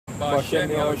Bashem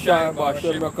Yahushai,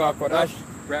 Bashem Yakodash.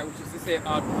 Right, which is to say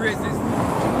all praises to the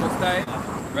Most High,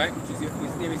 right,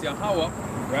 his name is Yahweh,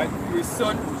 right, through his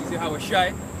son, which is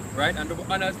Yahushai, right, and double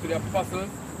honors to the apostles,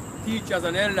 teachers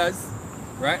and elders,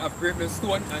 right, of Breaking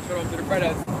Stone, and shout out to the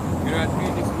brothers, you know, that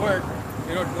doing this work,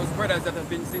 you know, those brothers that have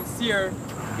been sincere,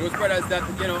 those brothers that,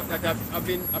 you know, that have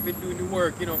been doing the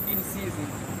work, you know, in season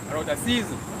and out of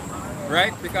season,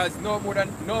 right, because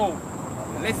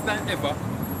less than ever,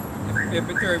 if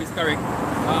the term is correct,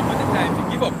 at the time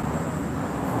to give up.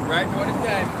 Right, all the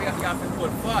time we have to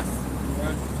hold fast.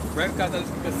 Right, because as the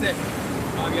scripture said,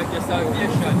 your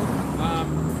salvation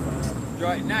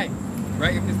draw at night.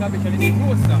 Right, if the salvation is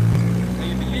closer than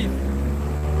you believe.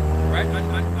 Right,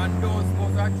 and those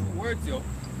are true words, yo.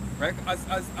 Right,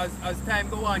 as time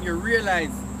go on, you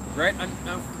realize, right, and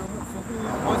for who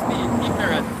must be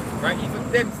ignorant, right,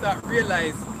 even them start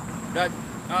realize that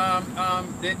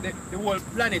the whole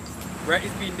planet, right,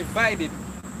 is being divided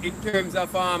in terms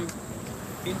of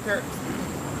in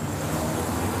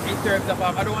terms of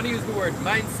I don't want to use the word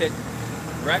mindset,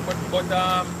 right? But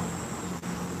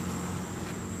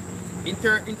in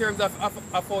terms of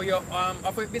how you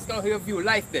basically how you view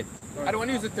life, then I don't want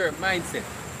to use the term mindset,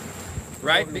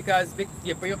 right? Because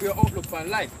your outlook on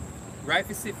life, right? If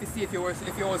you see if you were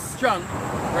strong,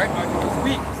 right, or if you was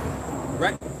weak,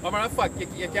 right? As a matter of fact,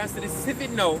 you can see the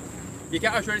sieving now. You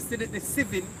can actually see the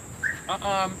sieving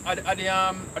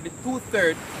at the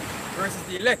 2/3 versus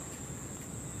the elect.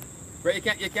 Right,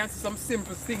 you can see some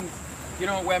simple things, you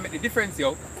know, where make the difference,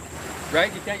 yo.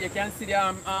 Right, you can see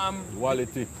the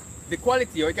Quality. The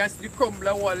quality, yo. You can see the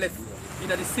crumbler wall left in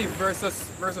the sieve versus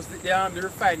the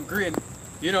refined grain,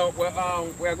 you know, where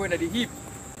we are going to the heap.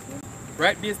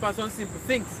 Right, based on some simple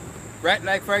things. Right,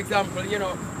 like for example, you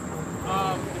know,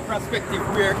 the perspective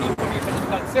where information is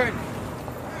concerned.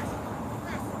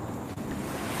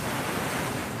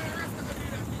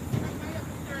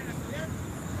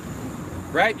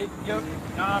 Right, as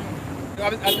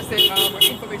I say, where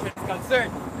information is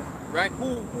concerned, right?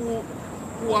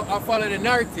 Who are following the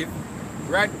narrative,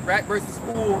 right, versus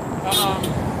who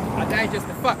are digest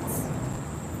the facts,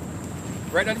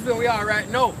 right? That's where we are right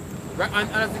now, right? And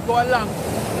as we go along,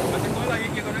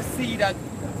 you're gonna see that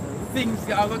things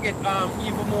are gonna get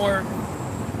even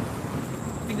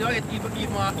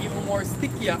more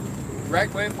stickier, right?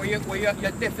 Where you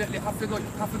definitely have to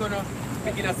gonna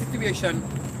be in a situation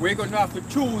where you're going to have to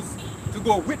choose to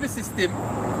go with the system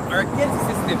or against the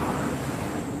system.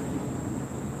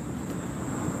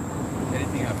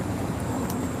 Anything happen?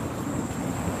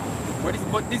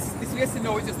 But this lesson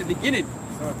now is just the beginning.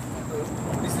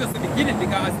 This is just the beginning,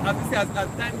 because as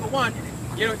time goes on,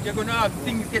 you know, you're going to have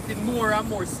things getting more and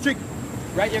more strict,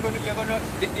 right? You're going to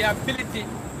the ability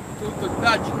to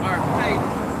dodge or hide,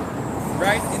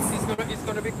 right? It's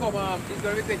going to become it's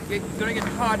going to get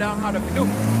harder and harder to do.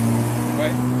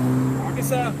 Right.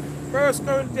 It's 1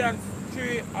 Corinthians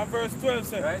 3 and verse 12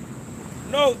 says, right.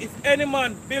 Now if any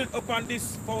man build upon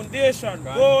this foundation,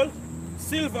 right, gold,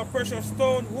 silver, precious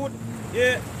stone, wood,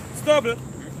 stubble,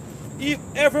 if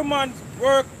every man's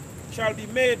work shall be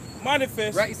made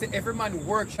manifest. Right, it said every man's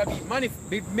work shall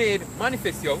be made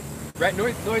manifest, yo. Right, know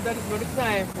that is not the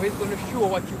time where it's going to show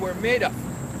what you were made of.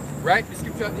 Right, the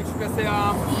scripture says we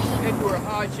should endure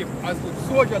hardship as good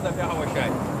soldiers of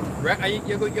Yahushua. Right, and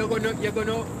you're gonna there's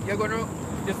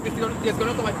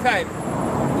gonna come a time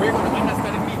where you're gonna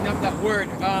understand the meaning of that word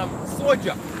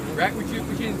soldier, right? Which is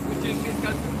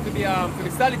to be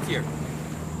solitary.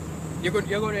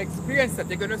 You're gonna experience that.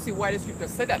 You're gonna see why the scripture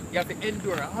said that. You have to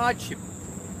endure a hardship,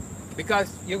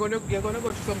 because you're gonna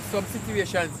go through some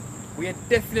situations where you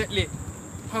definitely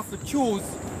have to choose,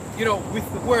 you know, with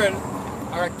the world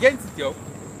or against it, yo.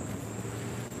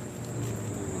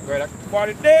 Right. For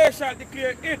the day shall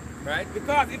declare it, right,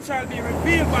 because it shall be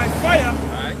revealed by fire,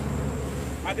 right,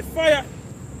 and the fire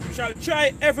shall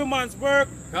try every man's work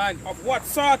of what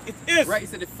sort it is. Right,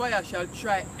 so the fire shall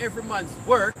try every man's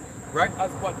work, right,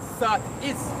 as what sort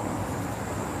is.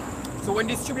 So when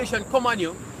this tribulation come on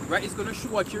you, right, it's gonna show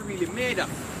what you're really made of.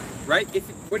 Right?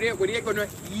 Whether you're gonna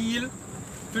yield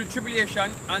to the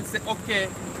tribulation and say, okay,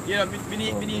 you know, we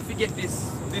need to get this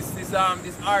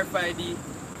RFID,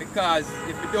 because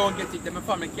if we don't get it, then my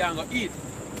family can't go eat.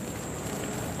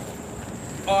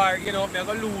 Or, you know, I'm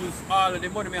going to lose all of the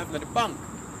money I have in the bank.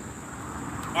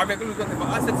 Or I'm going to lose whatever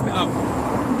assets I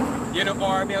have. You know,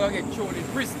 or I'm going to get thrown in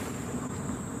prison.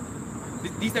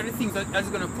 These are the things that is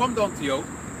going to come down to you.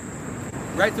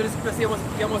 Right? So this is you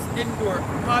must endure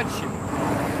hardship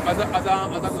as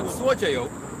a good soldier, yo.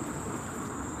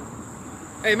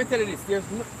 Hey, let me tell you this. There's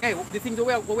no, hey, the things that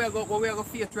we are going to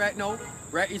face right now,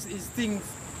 right, is things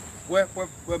where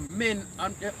men,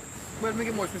 and well, make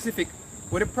it more specific,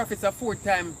 where the prophets are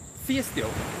 4-time faced you,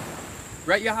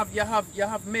 right? You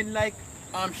have men like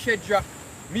Shadrach,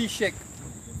 Meshach,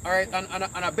 all right,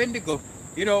 and Abednego,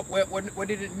 you know, where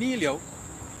they didn't kneel you,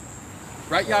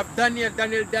 right? You have Daniel, a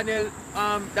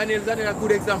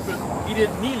good example. He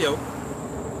didn't kneel you,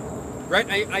 right?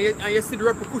 And you see the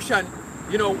repercussion,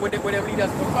 you know, when them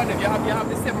leaders come on them. You have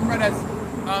the 7 brothers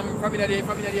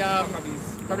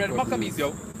from the Maccabees,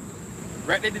 yo.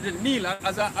 Right, they didn't kneel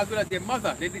as well as their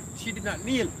mother. She did not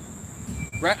kneel.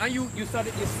 Right, and you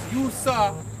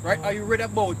saw, right, or you read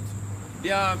about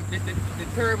the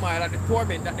turmoil and the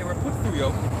torment that they were put through,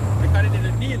 yo, because they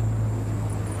didn't kneel.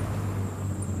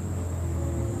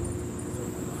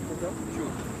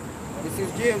 Sure. This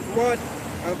is James 1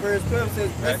 and verse 12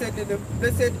 says,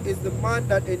 Blessed is the man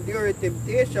that endureth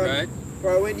temptation, right.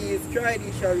 For when he is tried,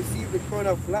 he shall receive the crown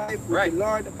of life which right. the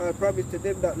Lord hath promised to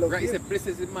them that love right. him. He said, blessed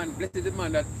is the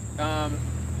man that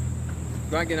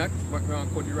go again, what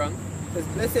quote it wrong? Says,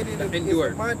 blessed is the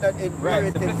man that endureth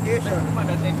right. temptation. Blessed is the man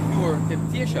that endure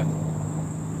temptation.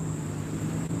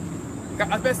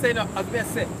 As I say,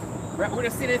 right, when I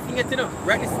say anything yet, you know,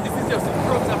 right, this is just a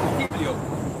crux of the people, yo.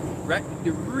 Right,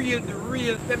 the real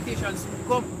temptation soon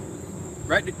come.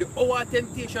 Right, the hour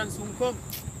temptation soon come.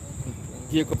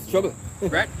 Jacob's trouble.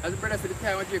 Right, as the brother said, the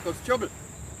time of Jacob's trouble.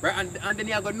 Right, and then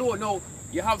you go, no,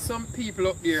 you have some people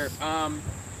up there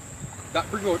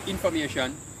that bring out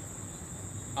information.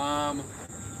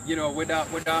 You know, with them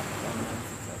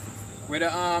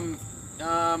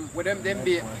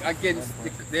be against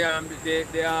the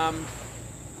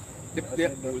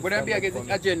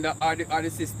agenda or the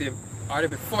system, or they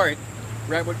be for it,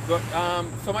 right? But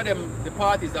some of them, the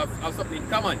parties have something in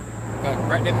common,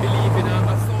 right? They believe in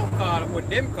a so-called, what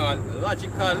them call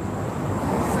logical,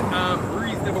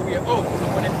 reasonable way out. So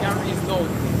when they can reason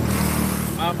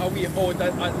out a way out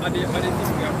and the things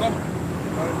will come,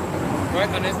 right?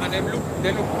 And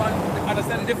they look on the other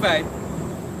side of the divide,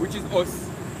 which is us,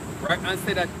 right? And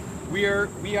say that we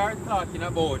are talking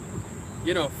about,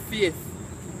 you know, faith,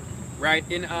 right,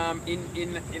 in a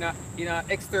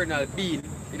external being,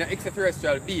 in an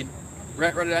extraterrestrial being,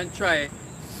 right, rather than try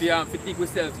to think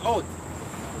ourselves out,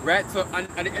 right? So and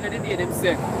at the end of the day,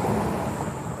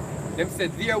 them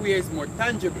said their way is more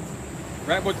tangible,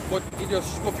 right? But it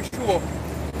just go for sure,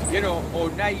 you know, how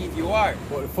naive you are.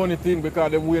 But the funny thing,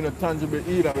 because them way not tangible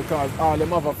either, because all them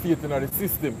have a faith in the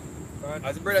system.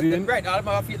 As the brother said, right, all of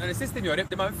them have faith in the system, yo. Them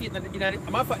have faith in the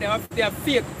they have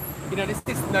faith in the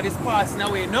system that is passing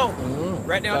away now.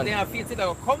 Right now, they have faith that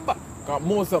will come back.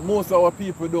 Most of our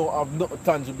people don't have nothing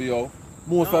tangible, yo.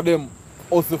 Most of them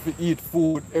also eat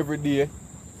food every day.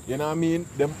 You know what I mean?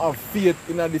 Them have faith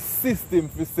in the system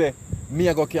to say,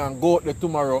 me can go out there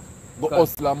tomorrow, go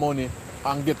hustle money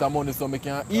and get the money so me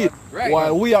can eat. Right.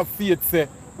 While we have faith say,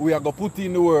 we are going to put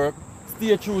in the work,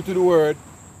 stay true to the word,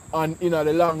 and in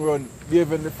the long run, the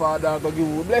Heavenly Father will give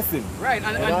you a blessing. Right,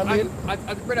 and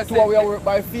the brother so said, we work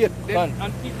by faith.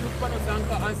 And people look at us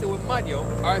and say we're mad, yo,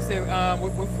 or say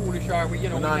we're foolish, or we, you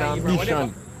know, we're naive, or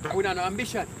whatever. We don't have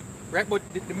ambition. Right, but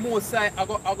the most side, I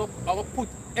go put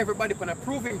everybody on a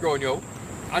proving ground, yo,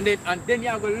 and then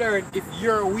you go learn if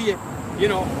your way, you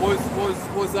know,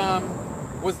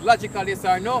 was logical, yes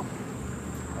or no.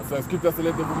 So scripture says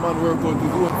let every man work out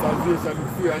his own salvation in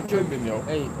fear and trembling, yo.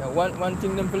 Hey, one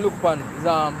thing them to look upon is you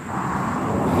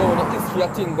know the history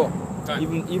of thing go.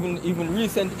 Even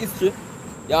recent history,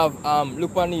 you have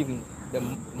look upon even the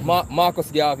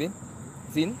Marcus Garvey,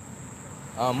 seen,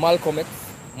 Malcolm X,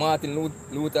 Martin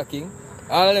Luther King,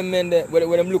 all of them men there,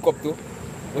 where them look up to.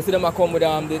 We see them come with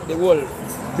the whole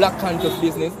black conscious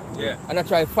business, yeah, and I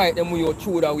try to fight them with your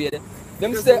through that way.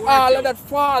 Them say all of that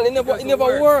fall, it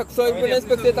never work. So if you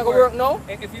expect it to work now?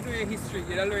 If you do your history,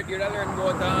 you'll learn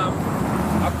about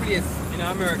a place in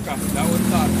America that was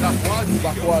called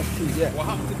Black Wall Street. Yeah. What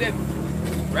happened to them?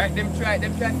 Right? Them try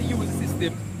to use the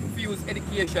system, to use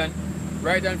education,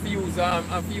 right, and to use them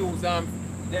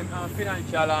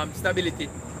financial stability.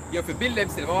 You have to build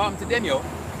themselves. What happened to them, yo?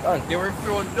 They were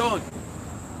thrown down.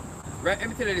 Right? Let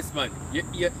me tell you this, man.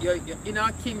 You're in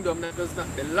a kingdom that does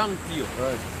not belong to you.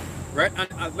 Right. Right? And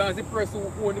as long as the person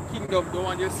who owns the kingdom don't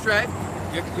want you to strive,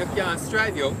 you can't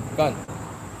strive, yo. Gone.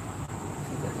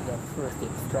 First thing,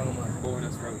 strong man. Born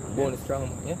a strong man. Born a strong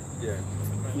man, yeah? Yeah.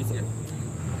 Yeah.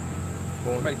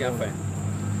 Nobody can find.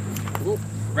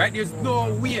 Right? There's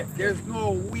no way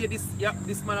this man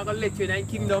is gonna let you in the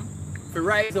kingdom to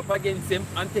rise up against him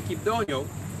and take him down, yo.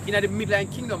 In the midline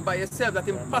kingdom by yourself, that's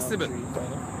impossible.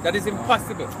 That is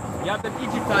impossible. You have the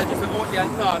Egyptians just out there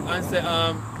and talk and say,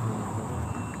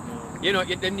 You know,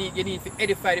 you need to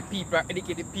edify the people,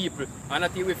 educate the people, and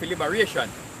not the way for liberation.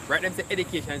 Right? Them say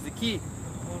education is the key.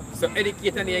 So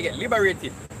educate and you get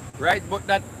liberated. Right? But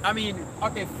that, I mean,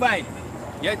 okay, fine.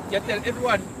 You tell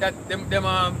everyone that them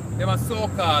are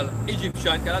so-called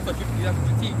Egyptian, that's what you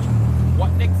teach.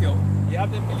 What next, yo? You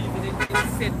have them believe in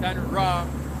set and raw,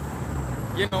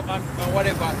 you know, and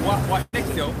whatever. What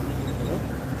next, yo?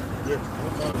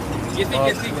 You think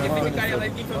because you have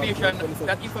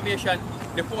that information,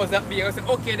 the powers that be, you say,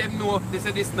 okay, them know this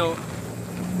and this now.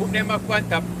 Put them up on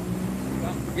top.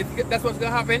 You think that's what's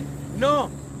gonna happen? No.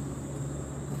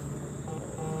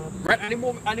 Right, and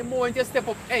the moment you step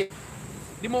up, hey,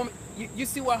 the moment you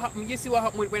see what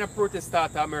happened when a protest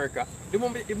starts in America. The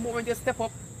moment you step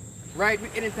up, right,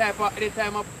 with any type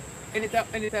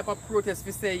of protest,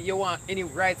 we say you want any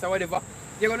rights or whatever,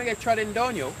 you're gonna get trodden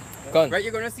down, yo. Gun. Right,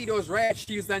 you're gonna see those riot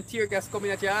shields and tear gas coming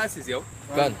at your asses, yo.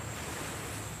 Gun.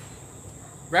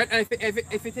 Right, and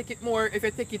if you take it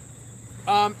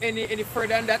any further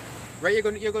than that, right,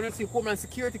 you're gonna see Homeland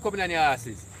Security coming on your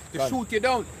asses to Gun. shoot you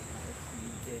down.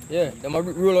 Yeah, they might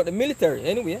roll out the military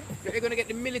anyway. You're gonna get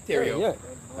the military, yo. Yeah.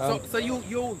 So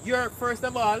you're first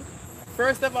of all,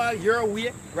 your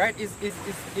way, right, is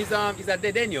a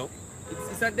dead end, yo.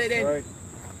 It's a dead end. Right.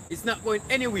 It's not going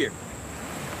anywhere.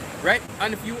 Right?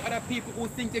 And if you other people who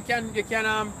think you can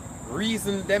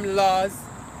reason them laws,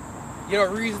 you know,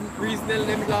 reason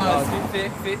them laws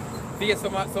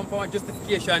for some form of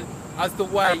justification as to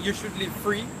why you should live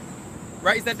free,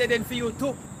 right? Is that dead end for you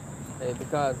too? Yeah,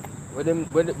 because when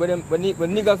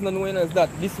niggas not knowing is that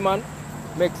this man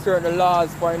makes certain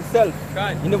laws for himself.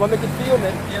 Right. He never make it for you,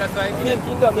 man. Yeah, that's right.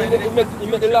 He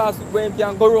make the laws where he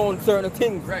can go around certain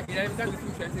things. Right. You know, the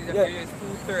Constitution says that Yeah. it's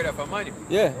 2/3 of a money.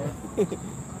 Yeah.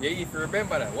 Yeah, if you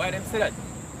remember that. Why them say that?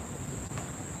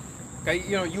 Cause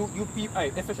you know you people,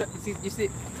 especially you see,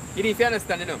 you need to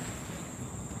understand, you know.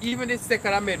 Even the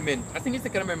Second Amendment, I think the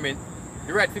Second Amendment,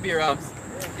 the right to bear arms,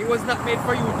 it was not made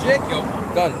for you, Jake, yo.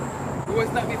 Gun. It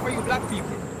was not made for you black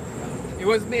people. It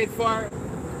was made for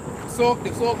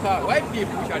the so-called white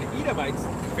people, which are the Edomites,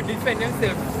 to defend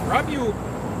themselves from you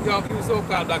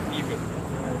so-called black people.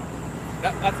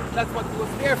 That's what it was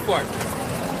there for.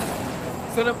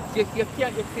 So no, you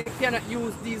cannot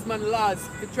use these man laws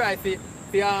to try to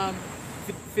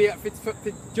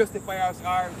justify or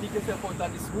take yourself out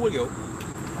of this hole, yo.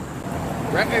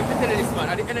 Right? I'm telling you this, man,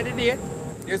 at the end of the day,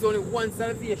 there's only one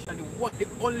salvation. The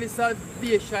only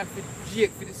salvation for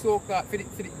Jake, for the so-called, for the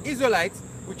Israelites,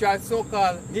 which are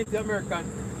so-called Native American,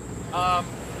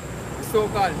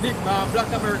 so-called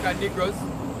Black American Negroes,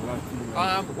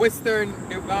 the West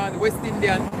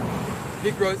Indian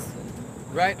Negroes,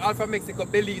 right? All from Mexico,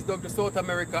 Belize, down to South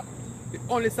America. The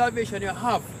only salvation you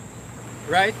have,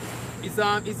 right, is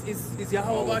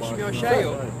Yahweh Hashem Yoshai.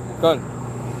 Gun.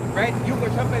 Right? Hugo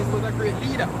Chavez was a great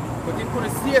leader, but he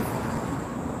couldn't save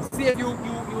you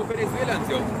Venezuelans,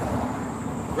 yo.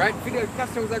 Right? Fidel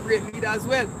Castro was a great leader as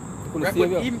well. Right?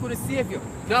 But he couldn't save you.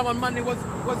 Norman Manley was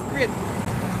great.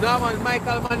 Norman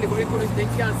Michael Manley, but they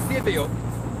can't save you, yo.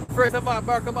 First of all,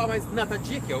 Barack Obama is not a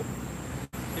Jake, yo.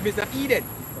 He is an Eden.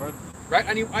 Right?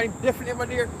 And he definitely was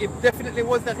there. It definitely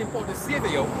was that important to save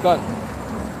you. Gun.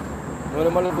 One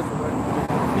of my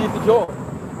Sleepy Joe.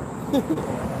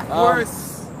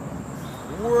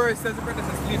 Worse as a brother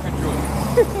says Sleepy Joe.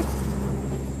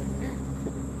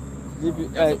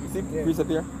 See, precept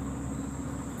here.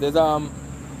 There's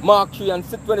Mark 3 and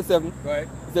 27. Right.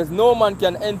 It says no man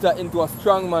can enter into a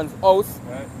strong man's house,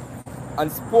 Right.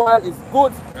 and spoil his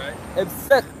goods, Right.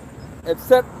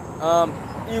 except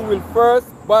he will first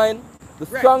bind the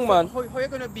strong man. So how you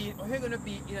gonna be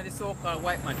in the so-called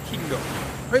white man kingdom?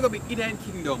 How you gonna be in a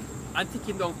kingdom and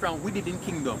taking down from within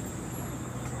kingdom?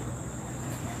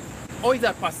 How is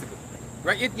that possible?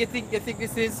 Right? You think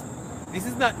this is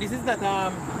not maybe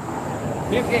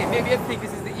you think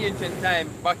this is the ancient time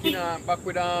back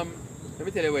with let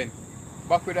me tell you when.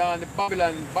 Back with the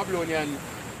Babylonian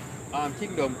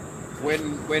kingdom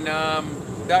when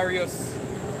Darius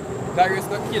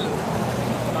got killed.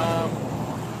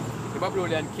 The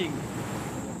Babylonian king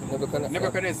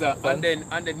Nebuchadnezzar and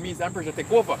then Medes and Persia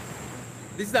take over.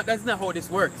 That's not how this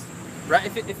works. Right?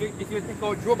 If you take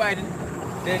out Joe Biden,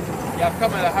 then you have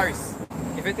Kamala Harris.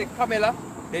 If you take Kamala,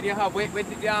 then you have the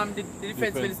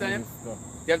defense minister.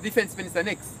 You have defense minister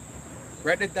next.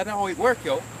 Right? That's not how it works,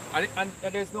 yo. And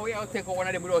there's no way I'll take out one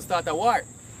of them without start a war.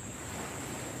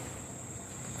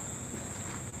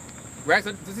 Right?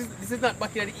 So this is not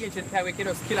back in the ancient time we can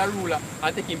just kill a ruler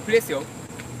and take him place, yo.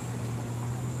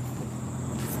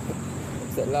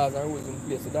 Set laws and rules in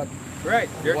place with that. Right.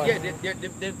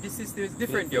 The system is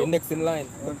different, yo. The next in line.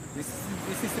 The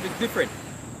system is different.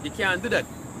 You can't do that.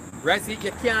 Right? See,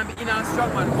 you can't be in a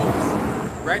strongman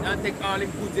house, right? And take all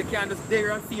them goods. You can't just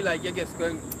there and feel like you're just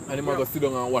going. And you might sit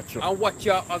down and watch you. And watch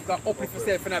you and go uplift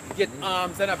yourself and get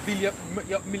arms and build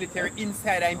your military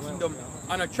inside and kingdom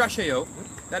and a trash you.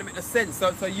 That makes no sense.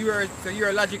 So your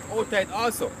logic outside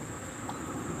also.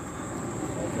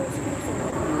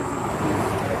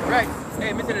 Right.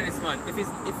 Hey, me tell you this, man. If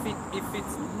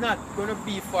it's not gonna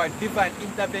be for divine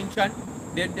intervention,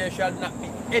 then there shall not be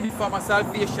any form of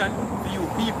salvation for you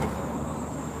people.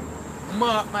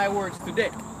 Mark my words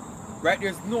today. Right?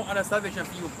 There's no other salvation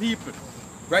for you people.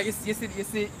 Right? You see,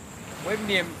 when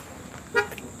name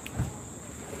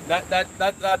that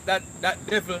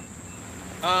devil,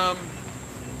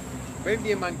 when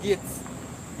name man Gates.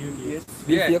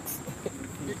 Yeah.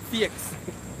 Fakes.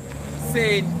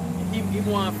 Saying he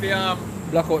want to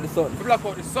black out the sun. Black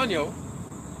out the sun, yo.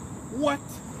 What?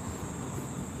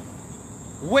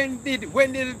 When did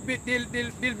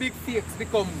the big fakes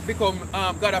become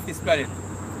God of this planet?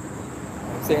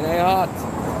 I'm saying in your heart.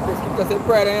 Just keep saying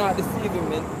pride in your heart deceive you,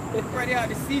 man. Pride in your heart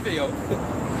deceive you, yo.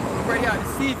 Pride in your heart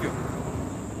deceive you.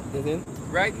 You see?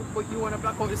 Right? But you want to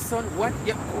black out the sun? What?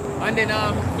 Yep. And then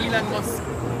Elon Musk.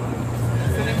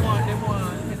 So they want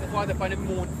water upon the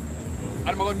moon. And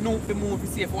I'm going to nuke the moon to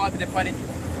see if water upon it.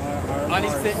 And he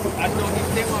said, if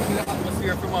they want to build an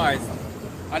atmosphere for Mars,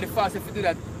 and the fastest if you do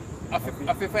that,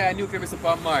 after fire a nuclear missile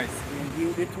upon Mars.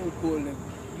 Nuke the two pole.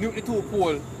 Nuke the two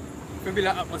pole to build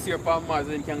an atmosphere upon Mars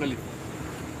and then can live.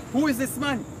 Who is this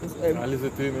man? I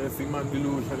listen to him and see man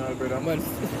delusional, brother. Man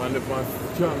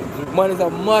strong. Man is a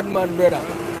madman, brother.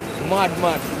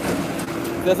 Madman.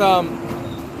 It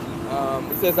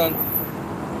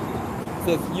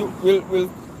says you will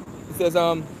it says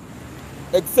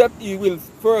except he will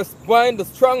first bind the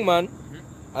strong man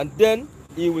and then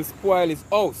he will spoil his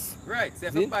house. Right, so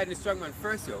if you bind the strong man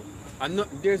first, yo, and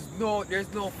there's no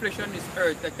flesh on this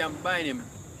earth that can bind him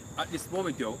at this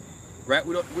moment, yo. Right,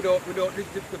 without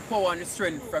the power and the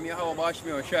strength from your Yahweh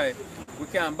Bashmi or Shai, we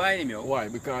can't bind him, yo. Why?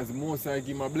 Because the Most High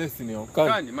give him a blessing, yo.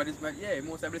 Can. Yeah,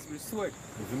 Most High bless him with the sword.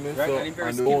 Right? So,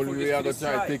 and the only way I got to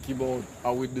try to take him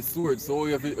out with the sword. So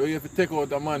you have to take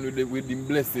out a man with the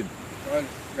blessing. Can.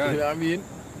 You know what I mean?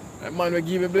 A man will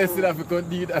give a blessing if you can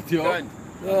do that, yo. Can.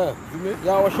 Yeah.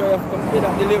 Yahweh Shai have to come in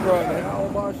and deliver, man. Yahweh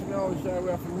Bashmi, we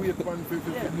have to wait for him to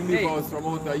deliver us from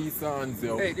out of his hands,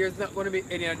 yo. Hey, there's not going to be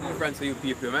any deliverance for you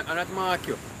people, man. And I'd mark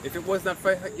you. If it was not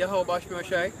for Yahweh Bashmi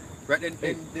Shai, right,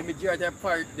 then the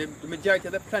majority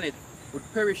of the planet would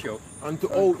perish, yo. And to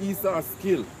how Esau's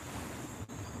skill.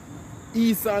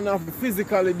 Esau not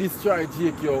physically destroy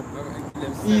Jake, yo.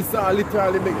 Esau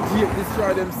literally make Jake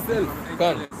destroy themselves.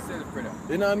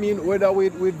 You know what I mean? Whether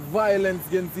with violence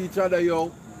against each other,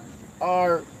 yo,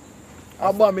 or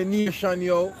abomination,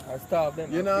 yo. I starve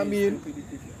them. You know what I mean?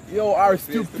 Yo, our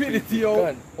stupidity,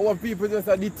 yo. Our people just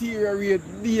deteriorate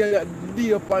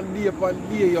day upon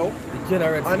day, yo.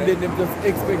 Degenerates, and then them just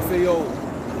expect say, yo,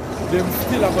 them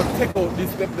still are gonna take out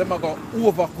this, them are gonna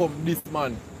overcome this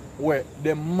man where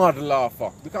them mad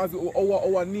laugher. Because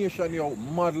our nation, yo,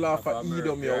 mad laugher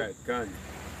Edom, yo.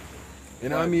 You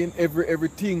know what I mean?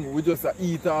 Everything we just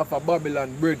eat off of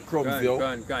Babylon breadcrumbs, yo.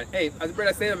 Hey, as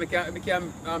brother said, we can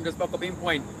just back up in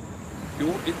point.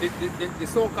 The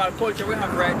so-called culture we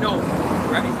have right now,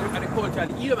 right? It's the culture of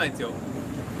the Edomites, yo.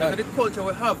 That's the culture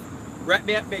we have. Right?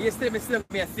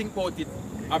 Yesterday, I think about it.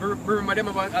 I remember them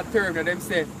about a term that them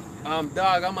say,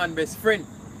 dog a man best friend.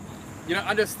 You know,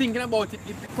 I'm just thinking about it.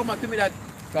 It come up to me that,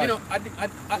 you know, at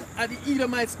the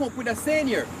Edomites come up with a saying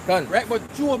here. Right? But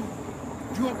Job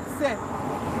said,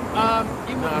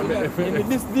 in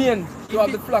this day, you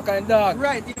have the flock and dog.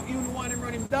 Right, you wouldn't want him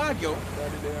running dog, yo.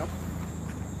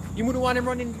 You wouldn't want him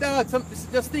running dog. So,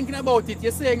 just thinking about it,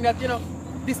 you're saying that, you know,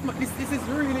 this is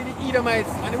really the Edomites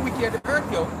and the wicked of the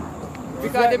earth, yo.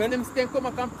 Because them come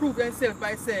up and prove themselves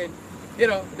by saying, you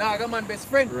know, dog a man best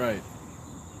friend. Right.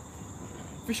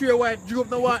 For sure why Job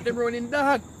don't want them running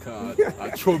dog. God,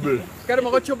 a trouble. Because them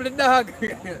are going to trouble the dog.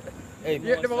 Hey,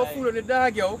 yeah, they will fool on the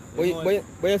dog, yo. But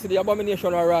you see the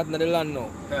abomination are right in the land now.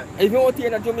 Right. If you out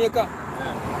here in Jamaica,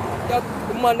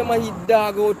 the man them eat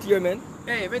dog out here, man.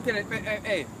 Hey, wait till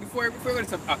hey, before we go to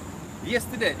some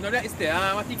yesterday, no that is there,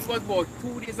 I think it was about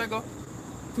 2 days ago.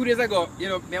 2 days ago, you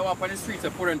know, I walk on the streets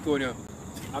of Port Antonio.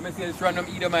 I'm seeing this random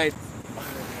Edomite,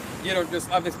 you know, just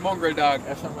have this mongrel dog.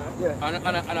 Yeah. And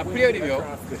I play with him, yo.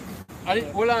 And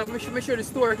hold on, make sure the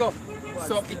story go.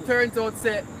 So it turns out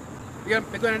say we're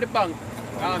going to the bank,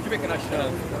 Jamaica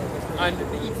National, and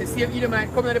the same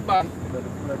Edomite come to the bank,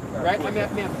 right? And I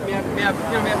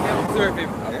observe him.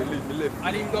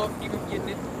 And he go,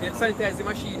 they sanitize the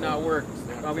machine now works,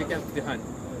 and we can put the hand.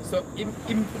 So him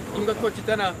got touch it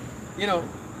and you know,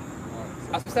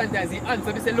 as sometimes he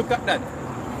answer, he say, look at that.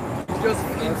 He just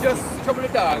trouble the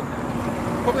dog,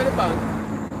 come in the bank,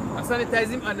 and sanitize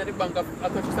him under the bank, I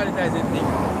touch the sanitizing thing.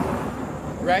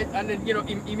 Right? And then, you know,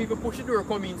 him even push the door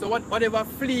come in. So whatever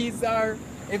fleas or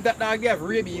if that dog have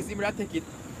rabies, he will take it.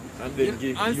 And then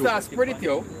give and you. start spread it,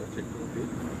 yo.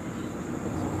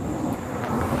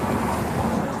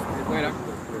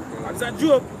 It's a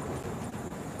joke.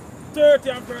 30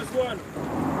 and verse 1.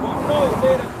 But now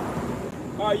they that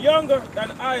are younger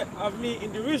than I have me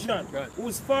in derision, Right.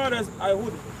 whose fathers I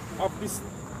would have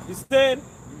disdained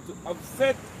to have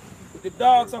set with the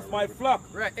dogs of my flock.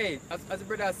 Right, hey, as the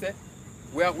brother said,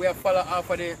 we are follow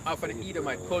after the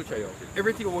Edomite culture, yo.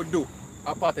 Everything we do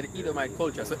are part of the Edomite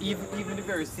culture. So even the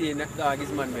very saying that dog is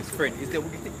man's best friend is them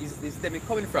it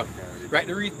coming from. Right?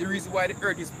 The reason why the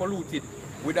earth is polluted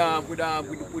with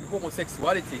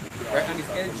homosexuality, right, and this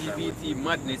LGBT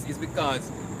madness is because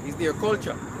it's their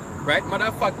culture. Right? Matter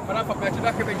of fact, I watched a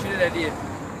documentary the other day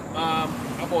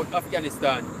about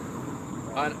Afghanistan.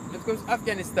 And because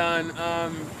Afghanistan, I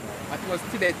think it was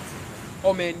Tibet,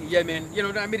 Oman, Yemen, you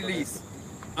know, the Middle East.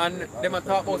 And them are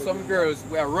talk about some girls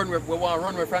we want to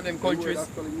run away from them countries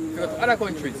to go to other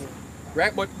countries.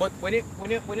 Right? But when you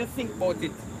think about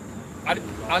it and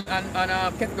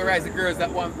categorize the girls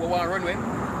that want to run away,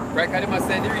 right? And they must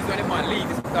say the reason why they want to leave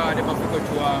is because they must go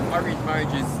to arranged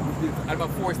marriages and they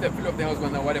must force them to fill up their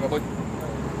husband or whatever. But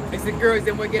it's the girls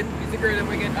that will get exposed.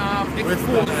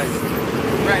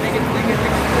 Right, they get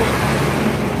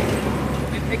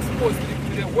exposed to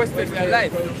the Western way of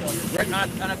life. Right?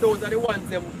 And those are the ones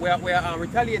them where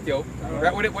retaliate, yo.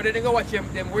 Right? When they go watch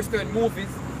them Western movies,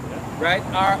 right?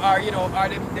 Or you know, or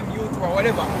them youth or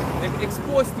whatever, they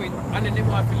exposed to it and then they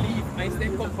want to leave and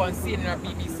instead come on CNN or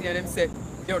BBC and them say,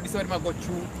 yo, this is what them go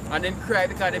through and then cry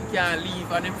because them can't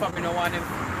leave and them family don't want them to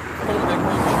come to the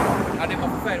country and them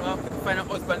have to find a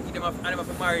husband and them have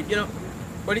to marry, you know.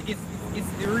 But it's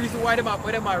the reason why them are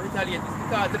retaliate is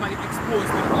because them are exposed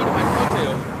to the Edomite culture,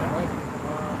 yo.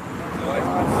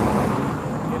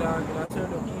 In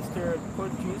certain eastern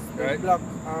countries, they Right. block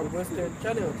western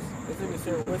channels. There's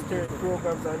certain western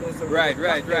programs and there's Right.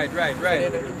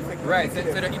 So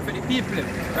the for the people,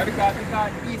 right? Because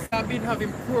East have been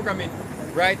having programming,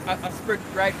 right, spread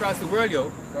right across the world,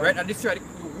 yo, right, and destroy the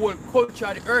whole culture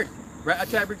of the earth, right? I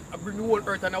try to bring the whole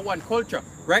earth under one culture.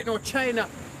 Right now, China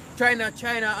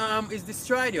is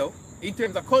destroyed, yo, in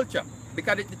terms of culture,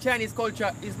 because the Chinese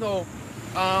culture is now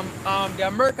the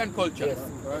American culture. Yes.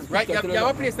 Right? You have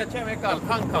a place that China called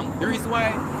Hong Kong. The reason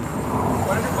why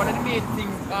one of the main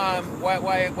things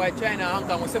why China and Hong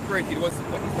Kong was separated was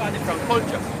what it started from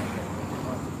culture.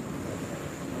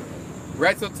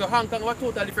 Right? So Hong Kong was a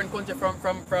totally different country from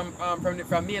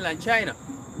mainland China.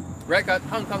 Right? Because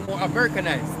Hong Kong more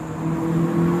Americanized. Or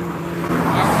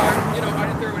you know, or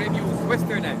the term they use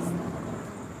westernized.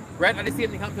 Right? And the same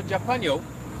thing happened to Japan, yo.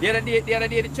 The other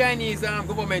day the Chinese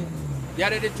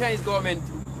government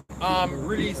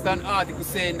released an article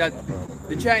saying that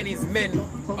the Chinese men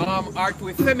are too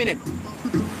effeminate.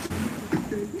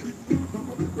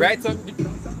 Right? So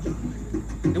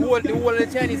the whole of the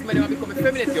Chinese men have become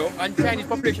effeminate, yo, and Chinese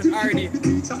population already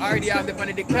have them on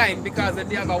a decline because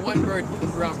they have a one birth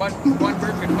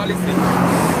policy.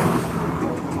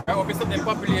 Right, obviously their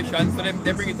population, so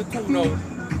they bring it to 2 now.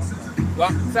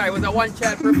 Well, sorry, it was a one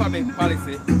child per family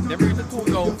policy. They bring it to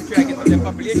 2 now to try to get to their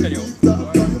population, yo.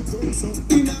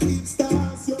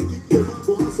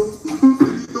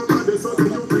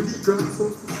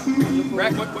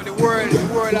 Right, but the world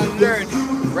has learned,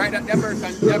 right, that the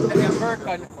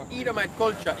American Edomite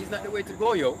culture is not the way to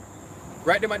go, yo.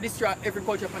 Right, they might destroy every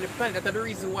culture on the planet. That's the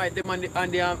reason why them and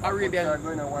the Arabic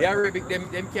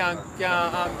them can't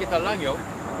get along, yo.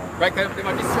 Right, because they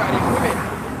might destroy the women.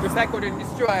 Just like how they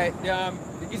destroy the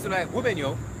Israelite women,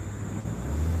 yo.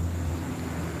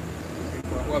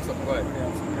 What's up? Go ahead.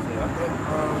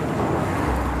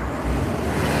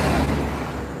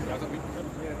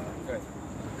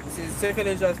 This is 2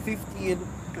 Ezra 15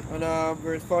 and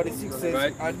verse 46 says,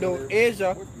 Right. And now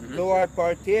Asia, thou art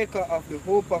partaker of the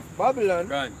hope of Babylon,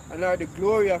 Right. and are the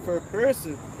glory of her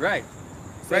person. Right.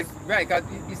 Right, because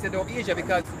he said of Asia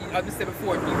because, as I said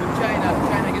before, even China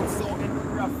gets so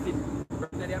engrafted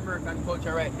into the American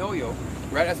culture right now, yo.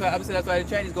 Right, that's why the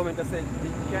Chinese government has said the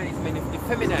Chinese men is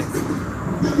feminized.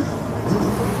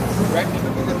 Right,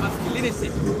 because the masculinity.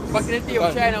 Back in the day,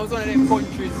 China was one of them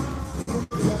countries.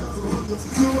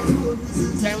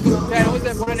 China was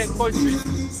one of them countries,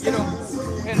 you know,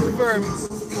 held firm to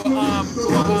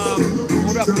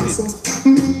hold up to this.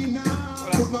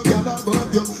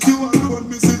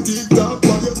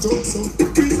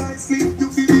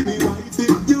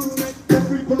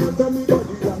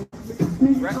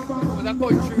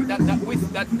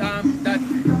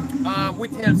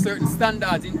 certain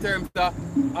standards in terms of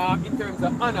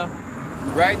honor,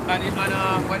 right? And in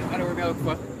honor, what other word I look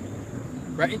for?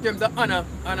 Right, in terms of honor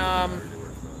and a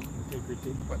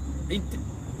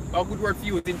good word for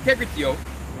you is integrity, yo.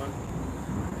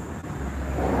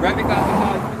 Right, because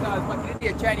back in the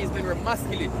day, Chinese men were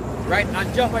masculine, right,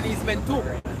 and Japanese men too,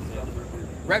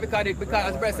 right, because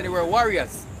as I said, they were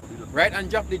warriors, right, and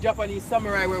the Japanese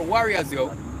samurai were warriors,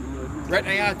 yo, right,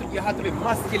 and you had to be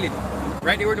masculine,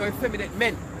 right, they were no effeminate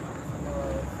men,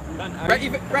 right,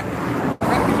 even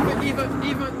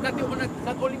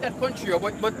not only that country, yo,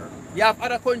 but you have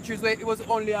other countries where it was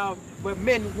only where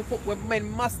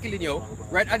men masculine, yo,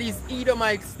 right? And these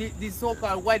Edomites, these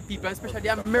so-called white people, especially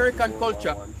the American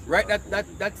culture, right?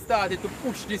 That started to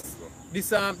push this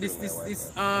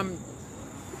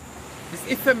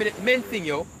effeminate men thing,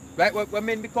 yo, right? Where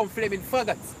men become flaming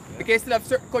faggots. Because you still have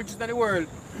certain countries in the world,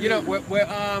 you know,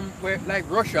 where like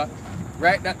Russia,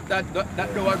 right? That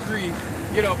don't agree,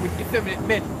 you know, with effeminate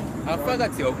men and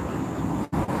faggots, yo.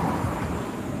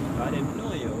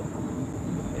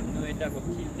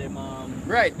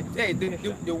 Right, hey,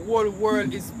 the whole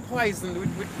world is poisoned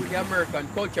with the American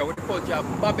culture, with the culture of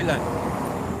Babylon,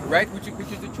 right? Which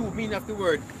is the true meaning of the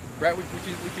word, right? Which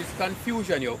is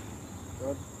confusion, yo.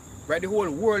 Right, the whole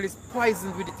world is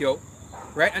poisoned with it, yo.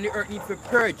 Right, and the earth needs to be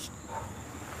purged.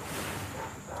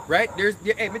 Right, hey,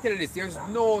 let me tell you this, there's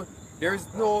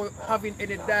no having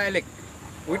any dialect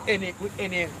with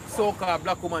any so-called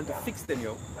black woman to fix them,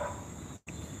 yo.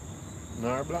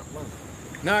 Nor black man.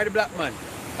 Nor the black man,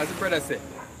 as the brother said.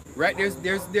 Right?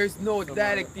 There's no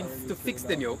dialect to fix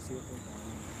them, yo.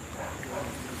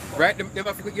 Right? You know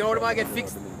what they get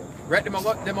fixed? Right? Them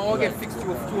all get fixed to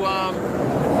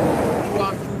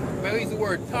where is the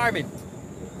word? Torment.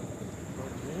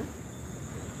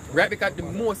 Right? Because the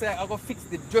most I go fix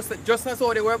it just as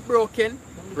how they were broken,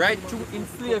 right? In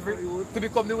slavery to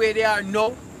become the way they are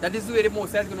now. That is the way the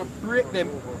most is gonna break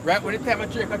them. Right? When the time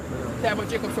of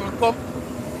Jacob's gonna come.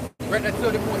 Right, that's how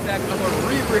the Most High is going to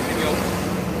re-break them, yo.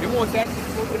 The Most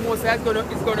High is going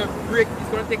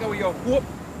to take away your hope.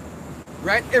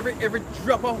 Right, every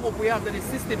drop of hope we have in the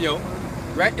system, yo.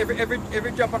 Right,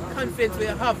 every drop of confidence we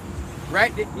have.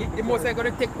 Right, the Most High is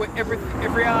going to take away every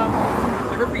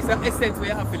piece of essence we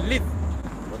have to live.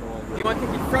 He want to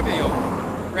take it from you, yo.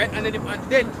 Right, and then he want to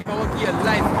give you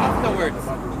life afterwards.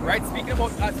 Right, speaking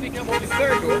about the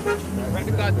third, yo. Right,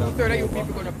 because the third of you people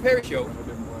are going to perish, yo.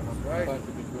 Right.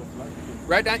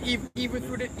 Right, and even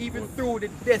through the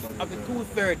death of the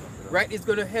 2/3, right, it's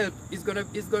gonna help. It's gonna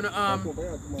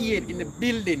aid in the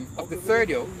building of the third,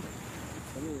 yo.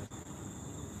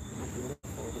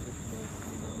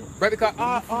 Right, because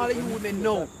all of you women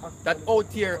know that out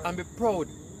here and be proud.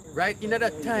 Right, in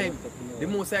that time, the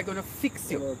Most High gonna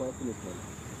fix you.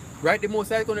 Right, the Most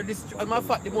High gonna destroy. As a matter of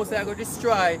fact, the Most High gonna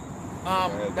destroy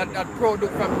that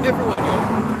product from everyone,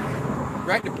 yo.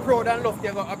 Right, the proud and love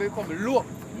they're gonna become low.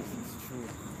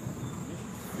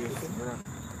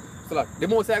 So like, the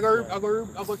Most I go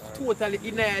totally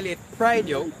annihilate pride,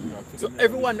 yo. So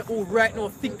everyone who right now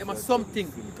think them as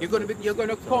something, you're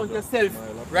gonna count yourself,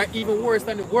 right, even worse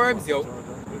than the worms, yo.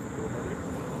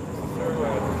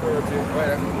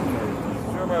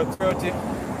 Jeremiah 30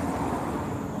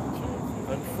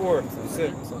 and 4, he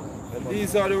said, and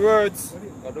these are the words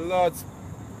of the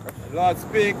Lord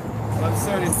speak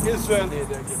concerning Israel,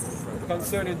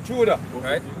 concerning Judah,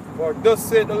 right? For thus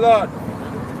said the Lord,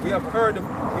 we have heard a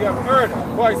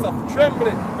voice of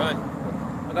trembling, right,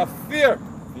 and of fear,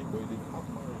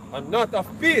 and not of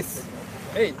peace.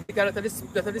 Hey, because that is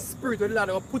the spirit of the Lord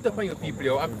will put upon your people,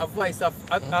 yo. A voice of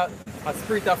a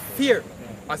spirit of fear,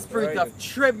 a spirit of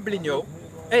trembling, yo.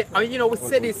 Hey, I mean, you know, we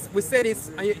say this,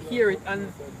 and you hear it,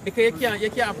 and because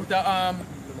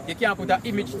you can't put an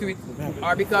image to it,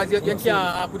 or because you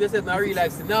can't put yourself in a real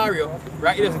life scenario,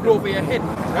 right? You just blow over your head,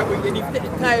 right? But you need to take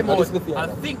the time out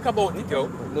and think about it, yo.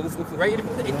 Right? You need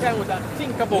to take the time out and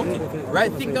think about it,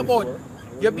 right? Think about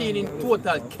you being in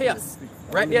total chaos,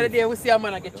 right? The other day we see a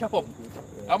man get chopped up.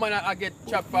 A man get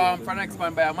chopped from an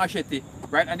ex-man by a machete,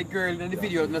 right? And the girl in the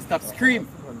video doesn't stop scream,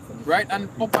 right? And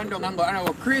up and down and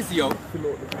go crazy, yo.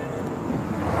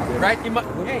 Right?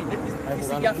 Hey, this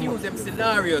is you use them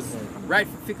scenarios, right?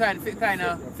 To kind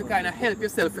of help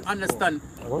yourself to understand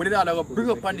what it all will bring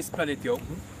up on this planet, yo.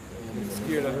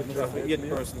 Scared of the 8th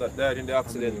person that died in the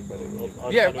accident.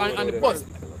 Yeah, and the bus.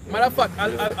 Matter of fact,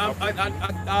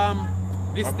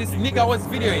 this nigga was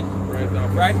videoing,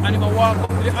 right? And he walk up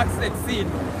to the accident scene.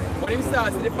 When he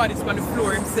starts to the bodies on the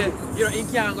floor, he said, you know, he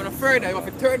can't go no further, you have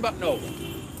to turn back now.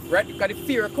 Right? Because the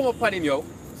fear come upon him, yo.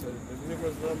 So the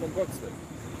niggas not my guts then.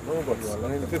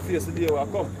 If you face the day will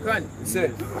come. Can. He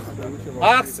say,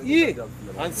 ask ye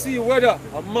and see whether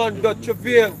a man doth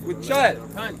travail with child.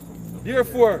 Can.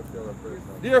 Therefore,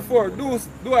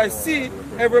 do I see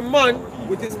every man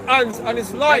with his hands on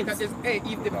his Right, loins? because hey,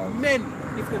 if the men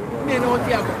out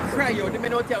here go cry, yo, the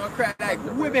men out here go cry like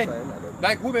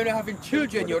women are having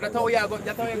children, yo, that's how you're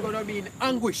gonna be in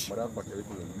anguish.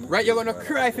 Right, you're gonna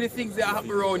cry for the things that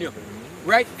happen around you.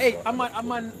 Right, hey, a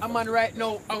man right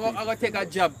now, I'm gonna take a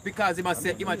job because he must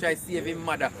try to save his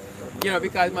mother. You know,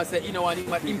 because he must say, you know, and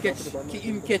him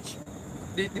catch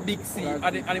the big C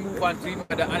and he move on to his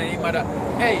mother and his mother.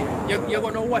 Hey, you're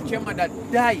gonna watch your mother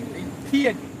die in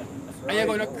pain. And you're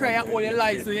gonna cry out all your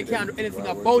life so you can't do anything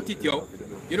about it, yo.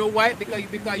 You know why? Because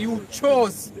you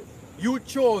chose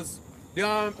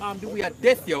the way of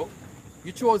death, yo.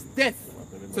 You chose death.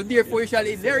 So therefore you shall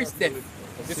inherit death.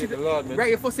 Right,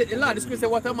 you first said the Lord, the scripture say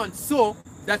what a man sow,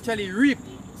 that shall he reap.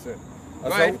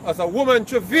 Right? As a woman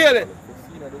travailing,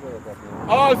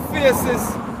 all faces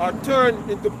are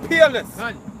turned into paleness.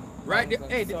 Man, right,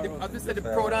 as we said, the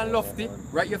proud and lofty,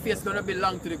 right, your face is gonna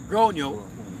belong to the ground, yo.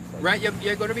 Right,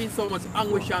 you're gonna be in so much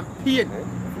anguish and pain.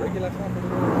 Right,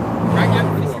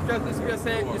 the scripture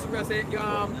say, just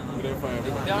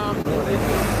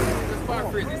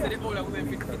paraphrase, he said the older women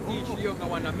teach the younger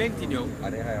one a menting, yo.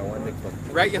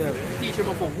 Right, you have to teach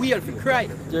them for wheel, for cry.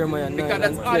 Jeremiah 9 Because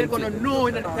that's all they're gonna know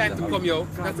in the time to come, yo.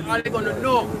 That's all they're gonna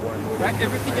know. Right,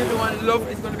 everything you do and love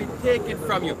is gonna be taken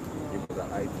from you.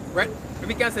 Right, if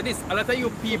we can say this, a lot of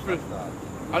you people,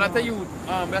 a lot of you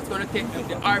that's gonna take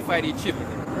the RFID chip.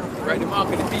 Right, the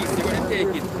mark of the beast, you're going to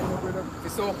take it to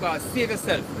so-called save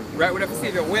yourself, right? Whether to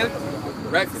save your wealth,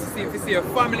 right? To save your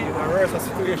family, Reverse the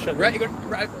situation. right? You're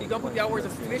going to put your words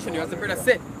of situation, as the brother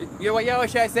said. You know what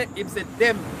Yahushua said? He said,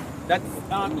 them that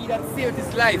he that saved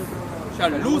his life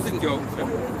shall lose it, yo.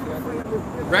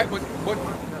 Right?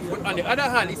 But on the other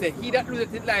hand, he said, he that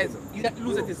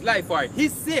loseth his life for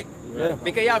his sake. Yeah.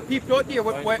 Because you have people out here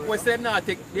who say now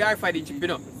take the RFID chip, you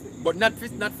know. But not for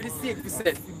the sake, he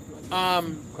said.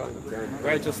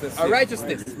 Righteousness.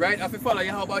 Righteousness, right? If you follow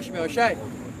Yahweh Shemel Shai,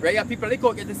 right? You have people they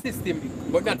can't get the system,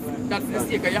 but not for the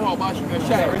sake of Yahweh Shemel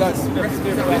Shai. That's why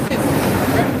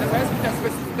Scripture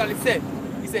specifically said,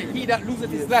 he said, he that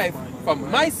loseth his life for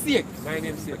my sake,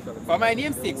 for my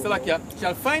name's sake, so like you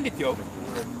shall find it, yo.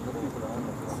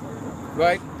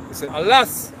 Right? He said,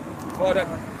 alas, for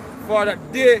that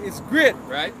day is great,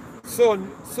 Right? so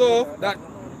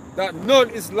that none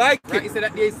is like Right? He it. said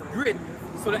that there is great,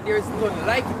 so that there is none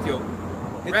like it, yo.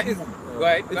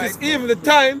 Right? It is even the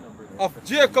time of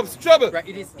Jacob's trouble. Right,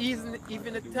 it is even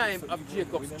the time of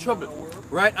Jacob's trouble.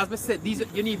 Right, as we said,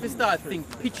 you need to start thinking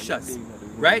pictures.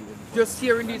 Right, just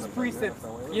hearing these precepts,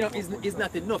 you know, is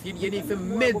not enough. You need to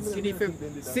meds. You need to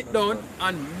sit down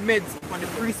and meds on the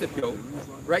precept, yo.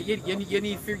 Right, you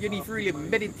need to really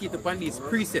meditate upon these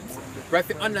precepts. Right,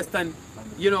 to understand,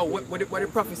 you know, what the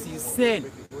prophecy is saying.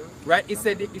 Right, it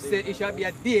said it shall be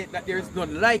a day that there is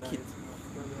none like it.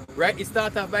 Right, it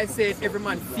starts off by saying every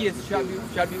man's face shall be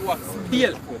what?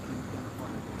 Pale.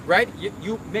 Right,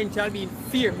 you men shall be in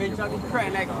fear, men shall be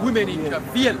crying like women in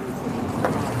travail.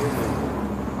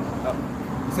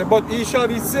 He said, but he shall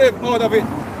be saved out of it.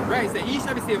 Right, so he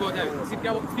shall be saved out of it.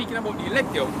 Speaking about the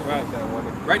elect, yo.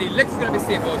 Right, the elect is going to be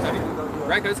saved out of it.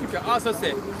 Right, because the scripture also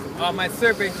said, my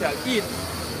servant shall eat,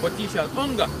 but he shall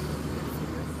hunger.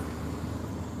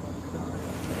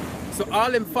 So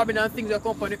all them famine and things that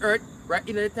come upon the earth, right,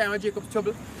 in the time of Jacob's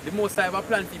trouble, the Most High have a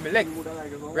plan for him elect.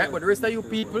 Right, but the rest of you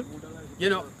people, you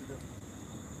know,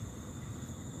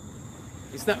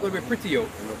 it's not going to be pretty, yo.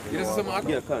 You know some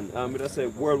Yeah, can. I say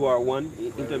World War I,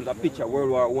 in terms of picture, World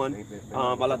War I, a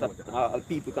lot of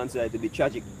people consider it to be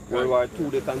tragic. World War II,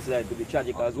 they consider it to be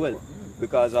tragic as well,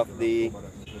 because of the,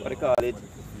 what they call it,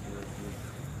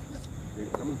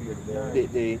 what do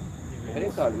they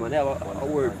call it, man? They have a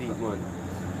word beat, man.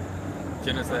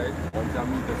 genocide.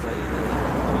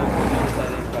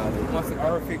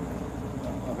 Horrific.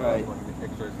 Right.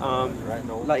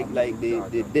 Like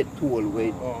the death toll,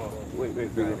 wait,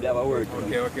 they have a word.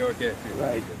 Okay.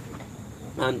 Right.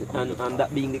 And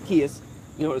that being the case,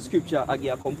 you know, the scripture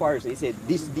again a comparison. He said,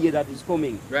 this day that is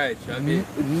coming, Right, shall be.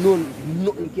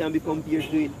 nothing can be compared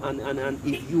to it. And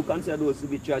if you consider those to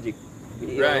be tragic, you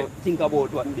know, think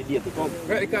about what the day to come.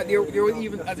 Right, because there was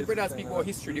even, as the brother speak about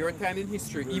history, there were times in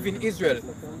history, even Israel,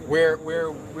 where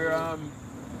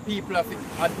people have to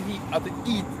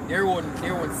eat their own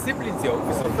siblings, yo,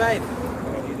 to survive.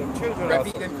 Right,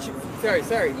 eat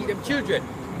them children.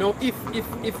 Now, if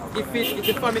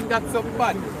the famine got so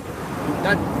bad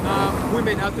that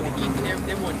women have to be eating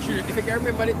their own children, if you can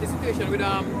remember the situation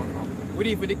with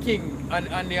even the king and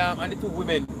the two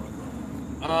women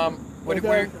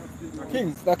where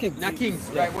Kings, the kings. not kings,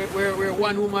 right? Where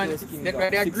one woman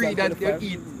they agree that they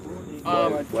eat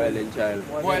Boil and child.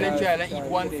 boil and child and eat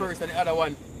one first and the other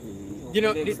one. You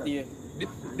know,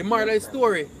 the moral of the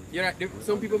story, you know,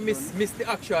 some people miss the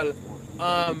actual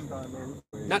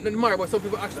not the moral, but some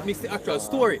people actually miss the actual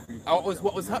story.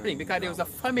 What was happening because there was a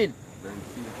famine.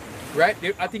 Right?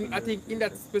 I think in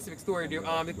that specific story,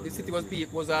 the city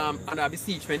was under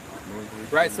besiegement.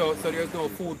 Right? So there was no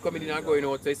food coming in and going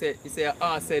out. So he said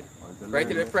said right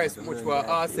in the price much for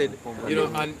said, you know,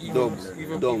 and even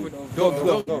people Dog.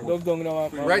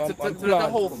 right, so the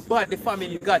whole but the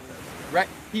family got right.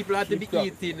 People had to be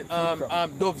eating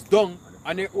dove's dung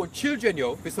and their own children,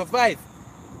 yo, to survive.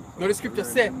 Now the scripture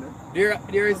said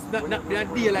there is not a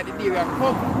day like the day we are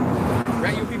come.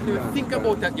 Right, you people don't think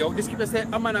about that, yo. The scripture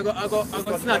said a man I go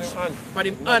snatch for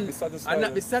him hand and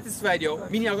not be satisfied, yo.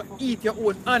 Meaning I go eat your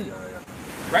own hand.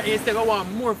 Right, instead of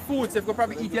want more food, so you go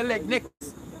probably eat your leg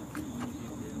next.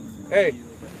 Hey,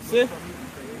 see,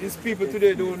 these people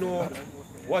today don't know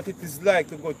what it is like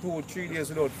to go 2 or 3 days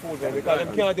without food, man, because they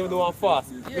can't even do one fast.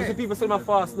 Yeah. You see people say them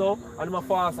fast now, and them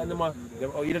fast, and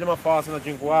either them fast and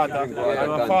drink water, and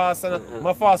them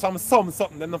fast from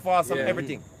something, then they fast from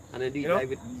everything. And then do You know? like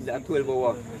with that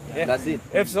 12-hour. Yeah. That's it.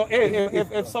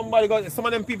 If somebody got, some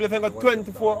of them people have got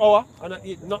 24 hours and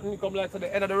eat nothing come like to the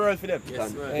end of the world for them.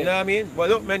 Yes, right. You know what I mean? But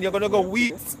look, man, you're gonna go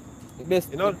weeks,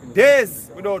 Best, you know, days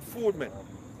without food, man.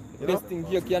 the best thing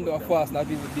you can do a fast, not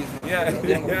business. Yeah.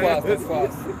 Fast.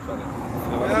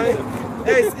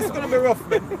 Hey, it's gonna be rough,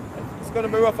 man. It's gonna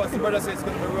be rough, as the brother says, it's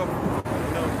gonna be rough. You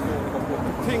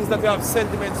know, things that you have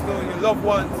sentiments to, your loved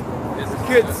ones, your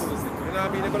kids. You know what I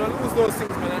mean? They're gonna lose those things,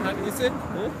 man. And you see,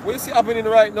 what you see happening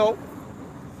right now,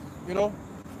 you know,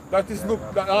 that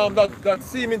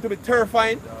seeming to be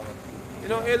terrifying. You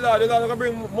know, a lot gonna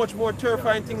bring much more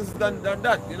terrifying things than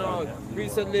that. You know,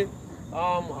 recently,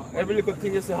 every little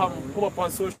thing you see come up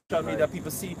on social media,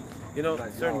 people see, you know,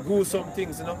 certain gruesome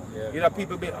things. You know,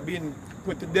 people being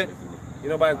put to death, you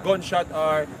know, by a gunshot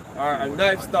or a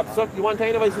knife stab. So you want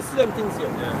to know about the same things here.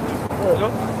 You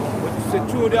know.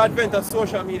 Through the advent of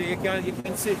social media, you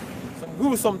can see some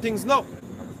gruesome things now.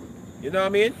 You know what I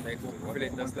mean?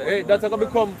 Hey, that's gonna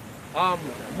become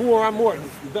more and more.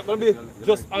 It's not gonna be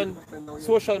just on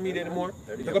social media anymore.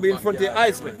 It's gonna be in front of your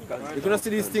eyes, man. You're gonna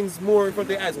see these things more in front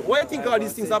of your eyes. Why do you think all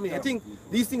these things happen? You think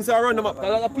these things are random up? A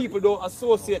lot of people don't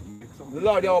associate the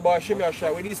Lord Yahweh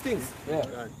Shemiyah with these things. Yeah.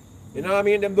 You know what I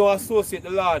mean? Them don't associate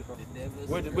the Lord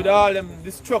with all them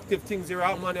destructive things that are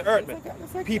happening on the earth, man.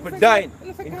 People dying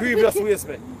in grievous ways,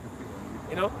 man.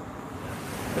 You know?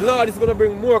 The Lord is going to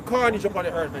bring more carnage upon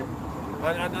the earth, man.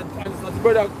 And as the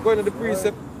brother going to the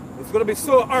precept, it's going to be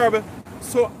so horrible,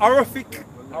 so horrific.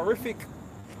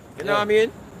 You know what I mean?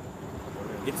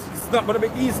 It's not going to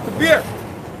be easy to bear.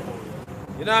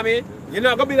 You know what I mean? You're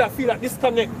not going to feel that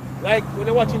disconnect. Like when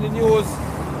you're watching the news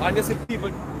and you see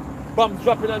people bombs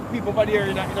dropping on people over there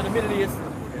in the Middle East,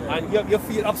 and you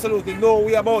feel absolutely no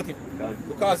way about it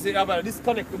because they have a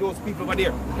disconnect with those people over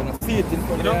there. You see it in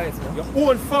front of your eyes, man. Your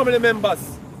own family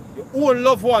members, your own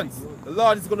loved ones, the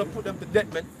Lord is going to put them to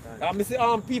death, man. I see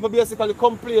people basically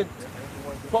complain.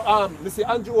 I see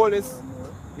Andrew Hollis,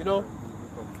 you know,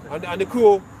 and the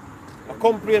crew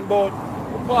complain about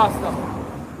the pastor,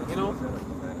 you know,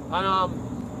 and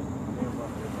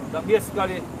that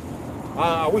basically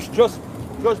I wish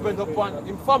judgment upon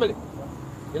him family.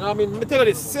 You know what I mean? Let me tell you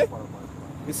this,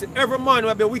 you see, every man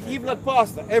will be wicked, even that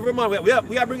pastor, every man, we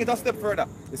are bringing it a step further.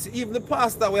 You see, even the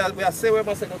pastor, we are saying we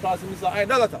must because he is an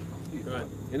idolater. Right.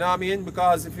 You know what I mean?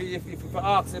 Because if you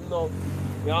ask him now,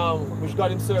 which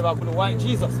God himself I could white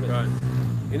Jesus, man. Right.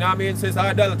 You know what I mean? So it's an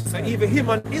idolater. So even him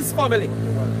and his family.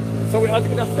 So we have to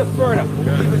get a step further.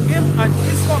 Right. Even him and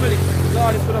his family,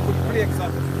 God is going to put plagues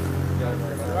on them.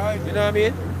 Right. You know what I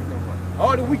mean?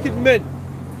 All the wicked men,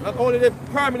 not only the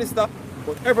Prime Minister,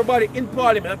 but everybody in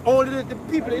Parliament, not only the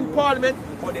people in Parliament,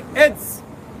 but the heads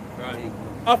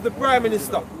of the Prime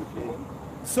Minister.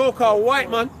 So-called white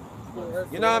man,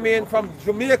 you know what I mean, from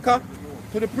Jamaica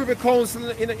to the Privy Council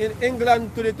in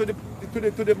England to the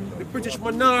British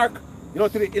monarch, you know,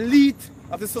 to the elite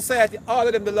of the society, all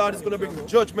of them, the Lord is going to bring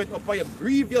judgment upon you,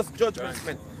 grievous judgments,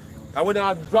 man. And when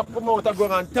I drop them out, I go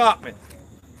and talk, man.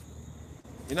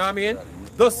 You know what I mean?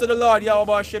 Thus to the Lord,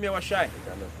 Yahweh Shemiyah was shy.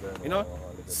 You know?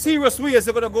 Serious ways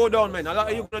are going to go down, man. A lot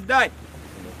of you are going to die.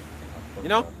 You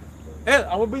know? Hell,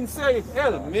 and we've been saying,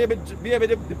 hell, maybe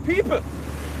the people,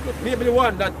 maybe the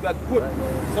one that put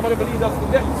some of the leaders to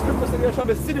death. Scripture says there shall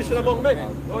be sedition among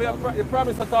men. Oh, your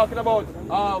promise are talking about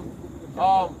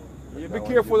You be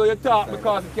careful when you talk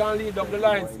because it can lead down the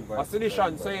lines of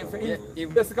sedition. So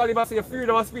basically, if I say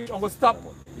freedom of speech, I'm going to stop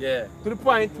Yeah. to the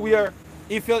point where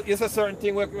if it's a certain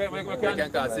thing where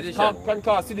can cause sedition. Can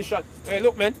cause sedition. Hey,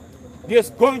 look, man, there's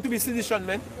going to be sedition,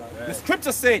 man. The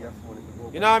scripture say,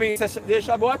 you know what I mean? There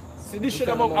shall be what? Sedition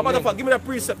among. How about give me the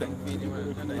precept then.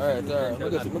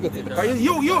 Alright.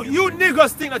 You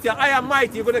niggas think that you're high and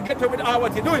mighty, you're gonna get away with all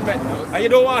what you're doing, man. And you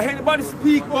don't want anybody to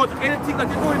speak about anything that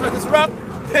you're doing that is wrong.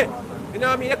 You know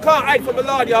what I mean? You can't hide from the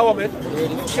Lord, you woman.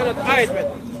 You cannot hide, man.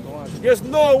 There's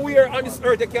nowhere on this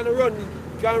earth you can run,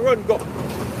 go.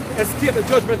 Escape the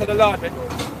judgment of the Lord, man.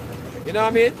 You know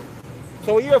what I mean?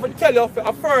 So we here to tell you, to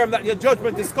affirm that your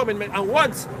judgment is coming, man. And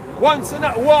once you're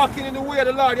not walking in the way of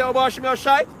the Lord, you're washing your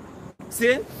shite,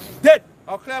 see? Dead.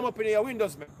 I'll climb up in your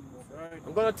windows, man.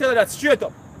 I'm gonna tell you that straight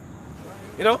up.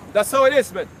 You know, that's how it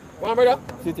is, man. Come on, brother.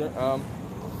 Sit here.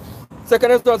 2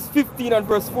 Esdras 15 and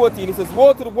verse 14. It says,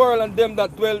 woe to the world and them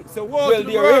that dwell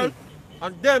therein.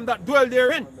 And them that dwell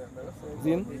therein.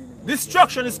 See?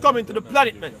 Destruction is coming to the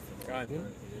planet, man.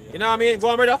 You know what I mean? Go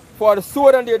on, brother. For the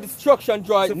sword and their destruction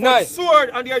draw it nigh. The sword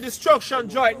and their destruction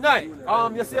draw it nigh.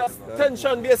 You see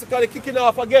tension basically kicking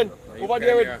off again over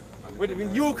there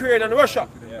with Ukraine and Russia.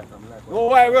 You know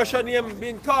why Russia name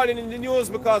been calling in the news?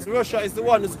 Because Russia is the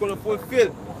one who's going to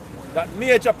fulfill that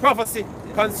major prophecy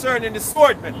concerning the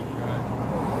sword, man.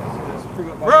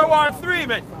 World War III,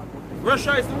 man.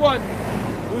 Russia is the one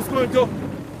who's going to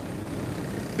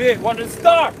be one of the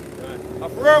stars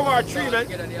of World War III, man.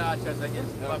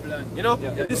 You know,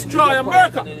 destroy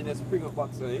America.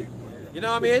 You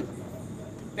know what I mean?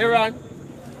 Iran,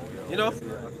 you know,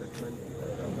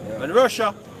 and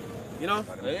Russia, you know,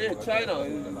 China,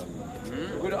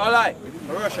 good ally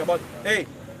for Russia, but hey,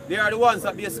 they are the ones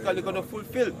that basically going to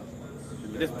fulfill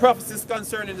the prophecies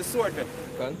concerning the sword, man.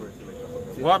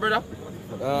 What, brother?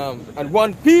 And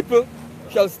one people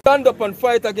shall stand up and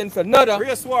fight against another.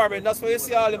 Race war, man. That's why you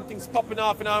see all them things popping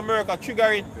off in America,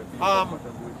 triggering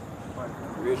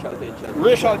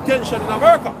racial tension in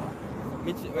America.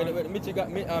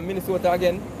 Minnesota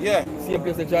again. Yeah. Same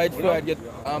place the George Floyd get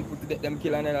put them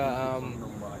kill another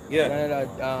nigga.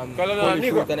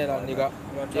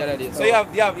 So you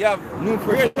have new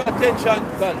racial tension.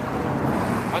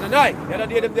 And the night, the other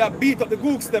day they have beat up the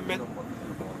gooks them, man.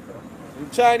 The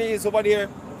Chinese over there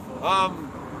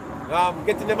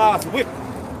getting them ass whipped.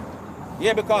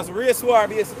 Yeah, because race war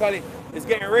basically is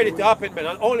getting ready to happen, man.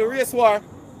 And only race war,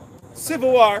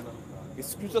 civil war, is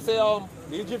scripture say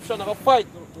the Egyptian have a fight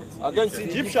against the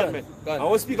Egyptian, man. I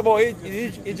want to speak about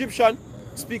Egyptian,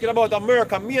 speaking about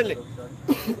America mainly.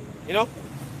 You know?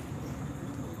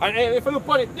 And if you look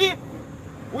on it deep,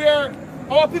 where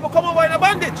our people come over in a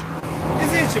bandage,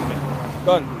 is Egypt, man.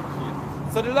 Done.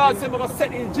 So the Lord said we're going to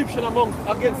set the Egyptian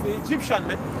against the Egyptian,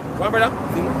 man. Remember that?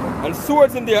 And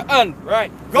swords in their hand.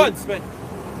 Right. Guns, man.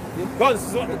 Guns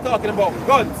is what we're talking about.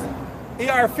 Guns.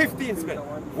 AR-15s, man.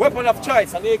 Weapon of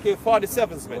choice and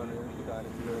AK-47s, man.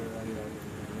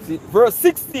 See, verse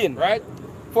 16. Right?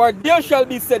 For there shall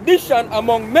be sedition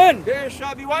among men. There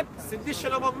shall be what?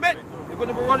 Sedition among men. They're going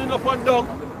to be running up and down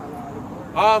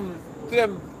to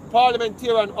them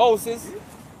parliamentarian houses.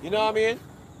 You know what I mean?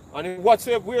 And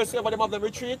whatsoever, wheresoever them have them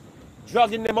retreat,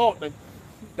 dragging them out, man.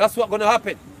 That's what's going to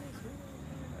happen.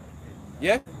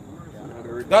 Yeah?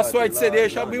 That's why it said there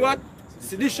shall be what?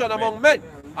 Sedition among men.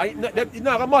 And it's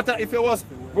not going to matter if it was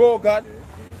bro God.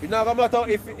 It's not going to matter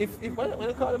if what do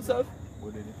they call themselves?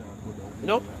 You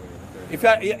know? If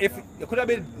it could have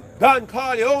been Don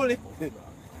Carly only.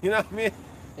 You know what I mean?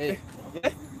 Hey. Yeah?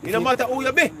 It don't matter who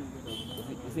you be.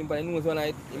 Simple news when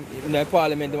in the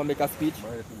parliament they make a speech.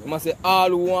 They must say all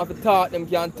who want to talk them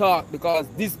can talk because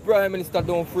this prime minister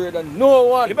don't afraid of no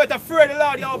one. You better afraid the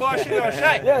Lord, y'all boy, shit or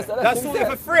shy. Yes, that's who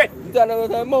you're afraid. You know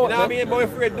what I mean? Boy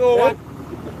afraid no one.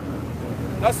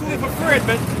 That's who you're afraid,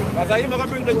 man. Because I'm gonna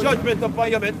bring the judgment upon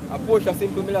you, man. A push a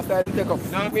simple mill style to take off.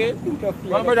 You know what I mean?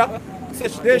 Remember that?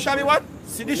 There shall be what?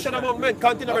 Sedition among men.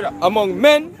 Continue, brother. Among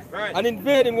men, right, and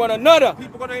invading one another.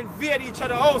 People gonna invade each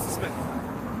other's houses, man.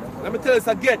 Let me tell you this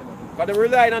again, because they're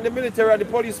relying on the military and the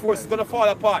police force is going to fall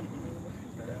apart.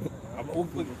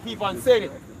 We keep on saying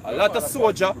it. A lot of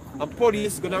soldiers and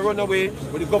police going to run away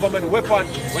with the government weapon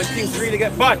when things really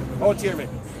get bad out here, man.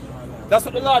 That's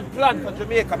what the Lord planned for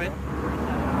Jamaica, man.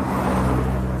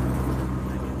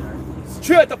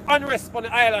 Straight up unrest on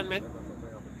the island, man.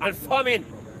 And famine.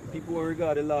 People will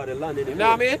regard the Lord, the land in the You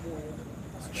know what I mean?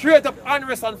 Straight up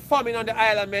unrest and famine on the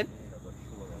island, man.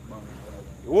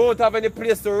 You won't have any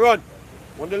place to run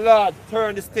when the Lord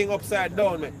turn this thing upside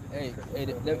down, man. Hey,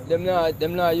 them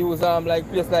not use like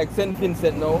place like St.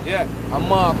 Vincent now. Yeah. And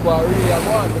Mark what really I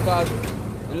want because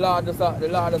the Lord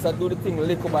just do the thing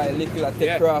little by little, and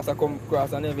take cross and come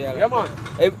cross and everything. Yeah, man.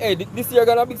 Hey, this year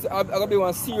gonna be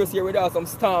one serious year without some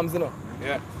storms, you know.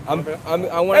 Yeah. And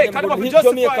one of them would hit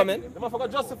Jamaica, man. They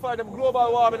must justify them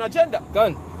global warming agenda.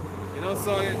 Done. You know,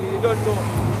 so you don't know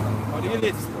what the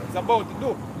elites is about to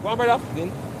do. Go on, brother.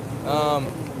 Then,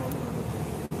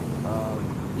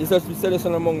 he says to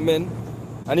sedition among men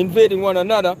and invading one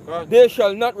another. Right. They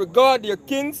shall not regard their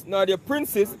kings nor their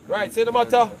princes. Right, so no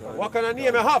matter what kind of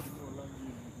name you have.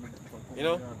 You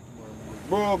know,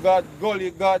 bro God,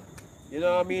 gully God, you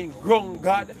know what I mean, grung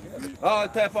God, all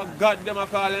type of God them are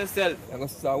call themselves. You're going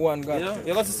to say one God. You know,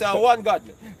 you're going to say one God.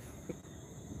 You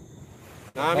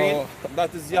know what I mean?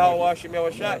 That is Yahweh Hashem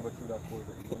Yahushai.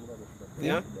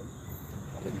 Yeah?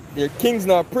 Their kings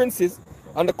nor princes,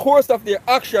 and the course of their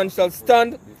action shall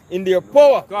stand in their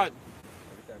power. God.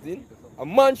 See? A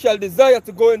man shall desire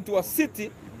to go into a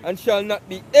city and shall not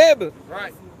be able.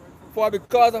 Right. For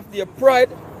because of their pride,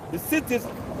 the cities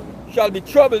shall be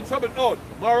troubled. Troubled out.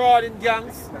 Marauding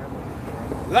gangs,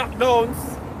 lockdowns,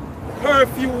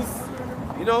 curfews,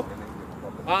 you know,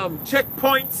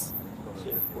 checkpoints.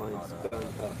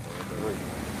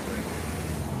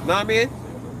 Know what I mean?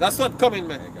 That's what's coming,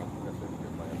 man.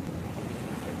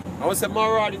 I would say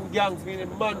marauding gangs, meaning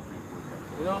man,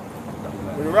 you know,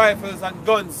 with rifles and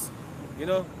guns, you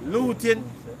know, looting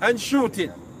and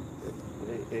shooting.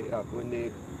 When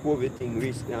the COVID thing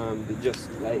reached, they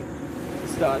just like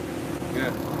start,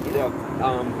 yeah. You know,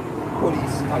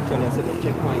 police actually set up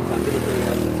checkpoints and military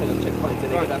set up checkpoints,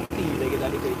 and they get a feel, they get a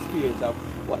little experience of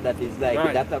what that is like.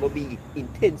 Right. That will be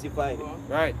intensified.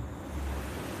 Right.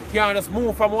 You can't just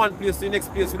move from one place to the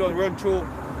next place without run through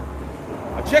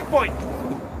a checkpoint.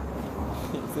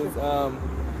 It says,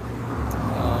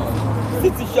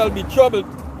 city shall be troubled,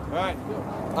 right,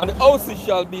 and the houses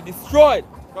shall be destroyed.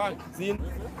 Right. See?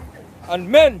 And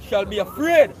men shall be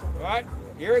afraid. Right.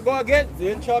 Here we go again.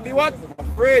 Men shall be what?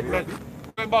 Afraid, man.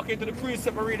 Going back into the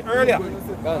precept I read earlier.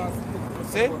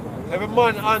 See? Every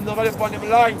man and nobody upon them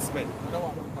lines, man.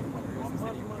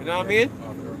 You know what I mean?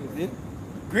 See?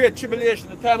 Great tribulation,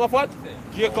 the time of what?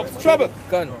 Jacob's trouble.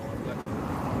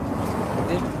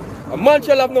 A man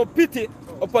shall have no pity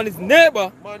upon his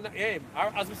neighbor. Man, hey,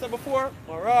 as we said before,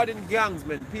 marauding gangs,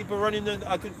 man. People running into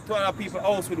other people's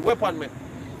house with weapons, man.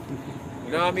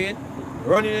 You know what I mean?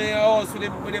 Running in their house with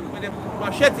them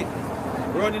machete.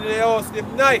 Running in their house with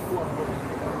them knife.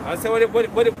 I say, we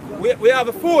have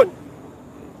the food.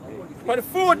 What the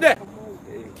food there?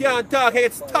 You can't talk, hey,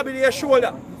 it's stabbing your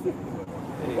shoulder.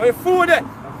 What the food there?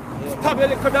 Stab your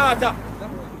little daughter.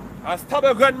 I stab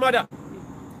your grandmother.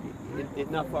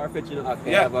 It's not far-fetched, you know. I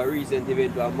have a recent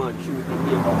event where a man shooting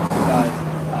here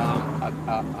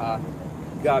because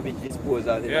garbage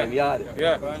disposal in the yard.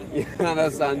 Yeah. You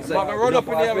understand? So run up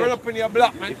in your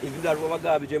block, man. If you don't have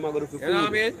garbage, you're not going to food. You know what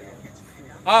I mean?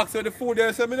 Ask for the food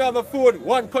there, say, me don't have the food.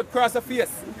 One cut across the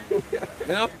face. You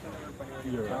know?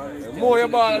 The more you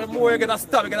ball, the more you get a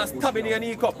stab. You get a stab in your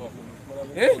knee cup.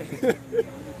 Yeah?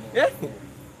 Yeah?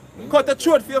 Cut the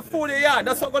throat for your food in your yard.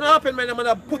 That's what's going to happen, man. I'm going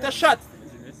to put a shot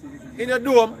in your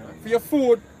dome for your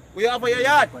food we have in your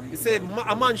yard. You say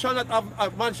a man shall not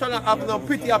have no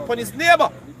pity upon his neighbor.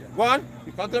 Go on.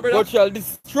 God shall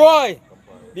destroy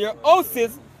their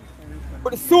houses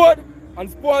with the sword and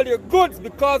spoil their goods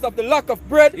because of the lack of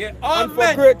bread and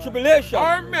for great tribulation.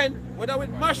 Our men, whether with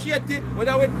machete,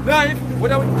 whether with knife,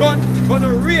 whether with gun,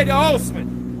 gonna raid your house, man.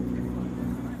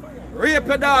 Rape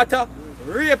your daughter,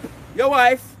 rape your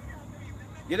wife.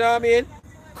 You know what I mean?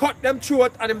 Cut them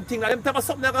throat and them things, and them type of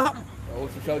something that can happen. Your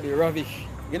house shall be ravished.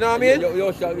 You know what I mean?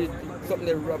 Your shall be something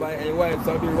that rob and your wife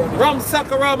shall be ravished.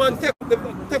 Ramsack around and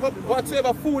take up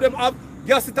whatsoever food them have,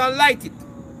 just sit and light it.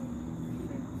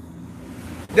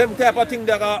 Them type of thing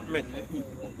that happen, man.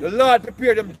 The Lord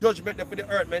prepared them judgment for the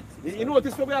earth, man. You know what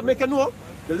this is what we have make you know?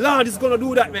 The Lord is gonna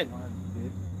do that, man.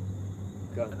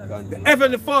 The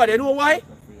Heavenly Father, you know why?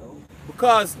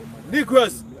 Because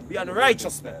Negroes be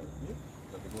unrighteous, man.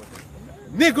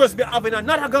 Negroes be having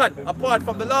another God apart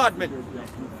from the Lord, man.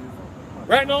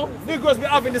 Right now, Negroes be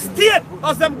having the state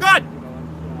as them God.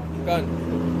 God.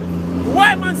 The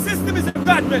white man system is a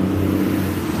God, man.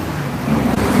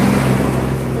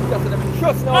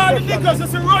 All the Negroes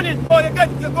just running. Oh, you're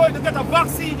going to get a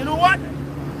vaccine. You know what?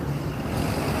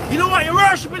 You know what? You're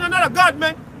worshiping another God,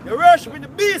 man. You're worshiping the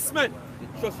beast, man.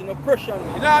 You're trusting oppression. You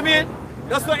know what I mean?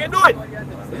 That's what you're doing.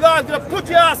 The Lord's going to put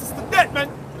your asses to death, man.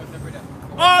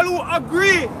 All who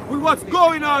agree with what's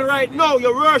going on right now,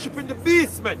 you're worshiping the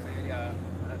beast, man.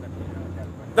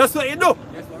 That's what you do.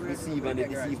 Deceive and the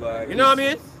deceiver. You know what I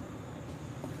mean?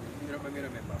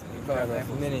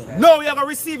 No, you're going to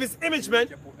receive his image, man.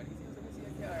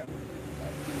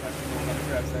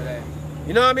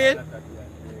 You know what I mean?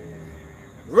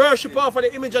 Worship off of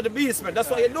the image of the beast, man. That's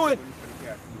what you're doing.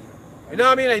 You know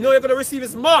what I mean? I know you're going to receive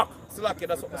his mark. So like,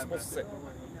 that's what we're supposed to say.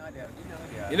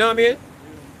 You know what I mean?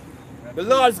 The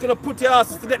Lord is going to put your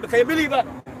asses to death because you believe that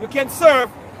you can serve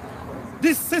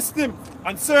this system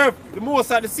and serve the Most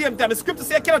at the same time. The scripture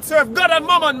says you cannot serve God and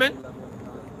Mammon, man.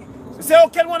 You say, how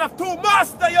can one have two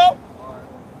masters, yo?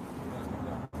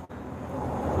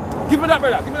 Give me that,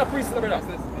 brother. Give me that priest, brother.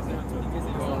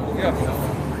 Yeah.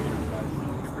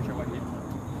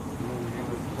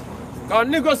 Because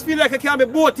niggas feel like you can't be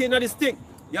both in this thing.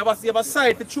 You have a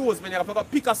side to choose, man. You have to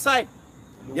pick a side.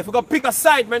 You have to pick a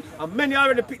side, man. And many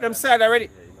already picked them side already.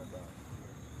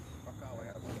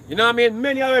 You know what I mean?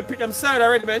 Many already picked them side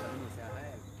already, man.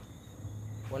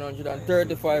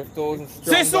 135,000 strong.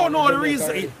 So you don't know the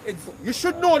reason. You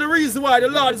should know the reason why the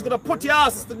Lord is going to put your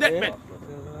asses to death, man.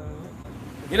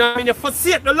 You know what I mean? You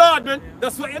forsake the Lord, man.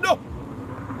 That's what you do.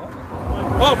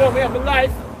 Oh, but we have a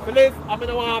life to live. I'm going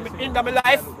to want to end my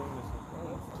life.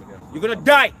 You're going to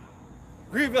die.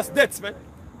 Grievous deaths, man.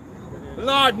 The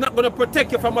Lord not going to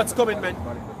protect you from what's coming, man.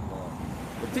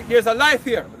 You think there's a life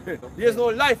here. There's no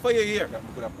life for you here.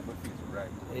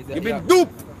 You've been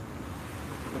duped.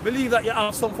 You believe that you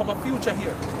have some from a future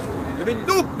here. You've been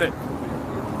duped, man.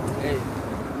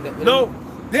 No,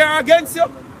 they are against you,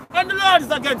 and the Lord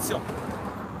is against you.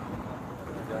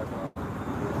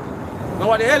 Now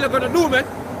what the hell are you going to do, man?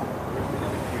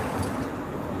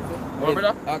 What,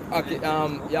 brother?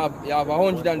 You have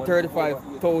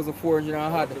 135,400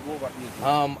 had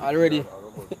already.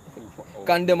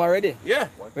 Condemn already. Yeah.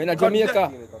 We're in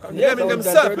Jamaica. Condemning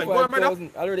themselves, man. Go on, brother.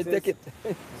 Already take it.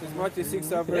 Says Matthew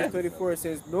 6 and verse 24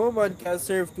 says, no man can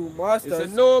serve two masters. It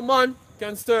says no man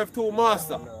can serve two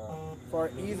masters. For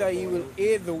either he will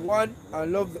hate the one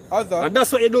and love the other. And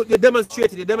that's what you do. You're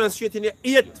demonstrating. You're demonstrating your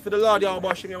hate for the Lord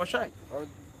Yahweh Shem Yahweh.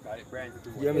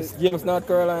 James, North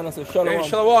Carolina, so shalom. Hey,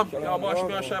 shalom. Yahweh Shem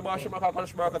Yahweh Shem Yahweh.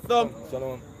 Shalom.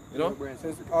 You know? It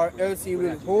says, or else he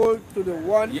will hold to the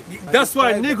one. That's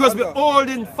why niggas be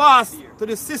holding fast to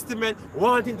the system and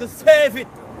wanting to save it.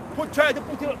 Try to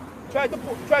put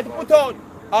on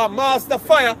master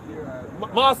fire,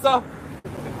 master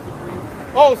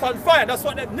house on fire. That's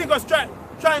what the niggas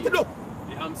trying to do.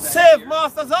 Save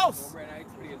master's house.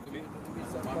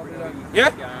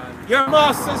 Yeah? Your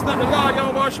master is not the Lord,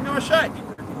 you're washing your shite.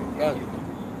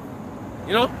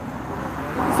 You know?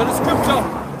 So the scripture,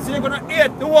 so you're gonna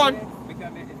hate the one,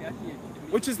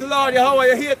 which is the Lord Yahweh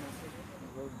you hate.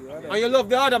 And you love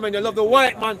the other man, you love the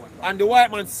white man, and the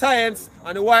white man's science,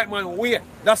 and the white man way.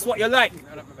 That's what you like.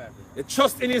 You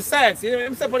trust in his science. You know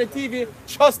himself on the TV,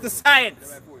 trust the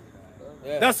science.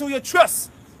 Yeah. That's who you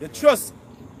trust. You trust.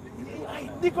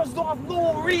 Niggas don't have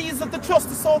no reason to trust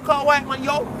the so-called white man,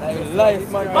 yo.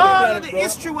 Life, man. All of the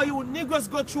history where you niggas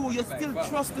go through, you still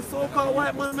trust the so-called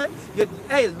white man, man.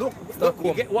 Hey, look,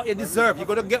 you get what you deserve. You're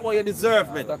gonna get what you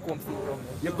deserve, man.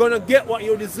 You're gonna get what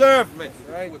you deserve, man.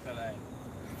 Right.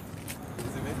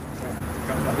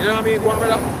 You know what I mean? Go on,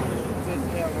 brother.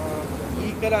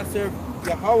 He cannot serve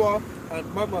Yahweh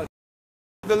and Mammon.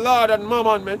 The Lord and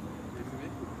Mammon, man.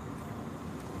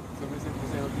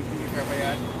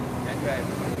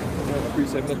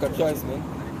 Make a choice, man.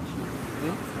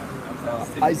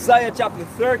 Isaiah chapter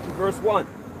 30, verse 1.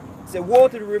 Say, woe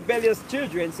to the rebellious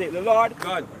children, say the Lord.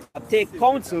 God. I take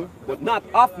counsel, but not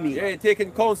of me. Yeah, you're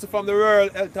taking counsel from the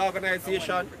World Health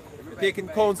Organization. You're taking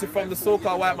counsel from the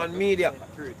so-called white man media.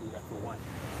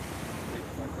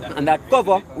 And that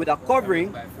cover with a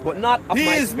covering, but not of my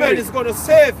These men is going to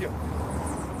save you.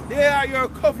 They are your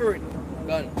covering.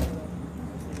 God.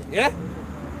 Yeah?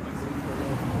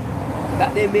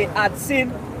 That they may add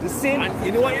sin to sin. And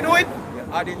you know what you're doing?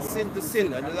 You're adding sin to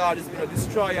sin, and the Lord is going to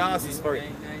destroy your asses for it.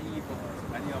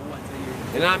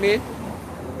 You know what I mean?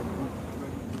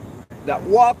 That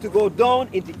walk to go down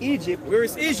into Egypt. Where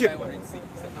is Egypt?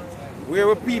 Where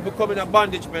were people coming in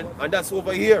bondage, man? And that's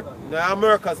over here, in the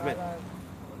Americas, man.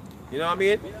 You know what I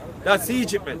mean? That's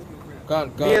Egypt, man.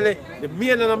 Mainly, the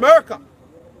mainland America.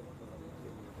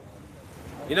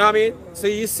 You know what I mean? So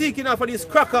you're seeking out for these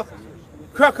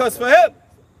crackers for help.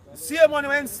 The same one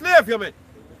who enslaved you, man.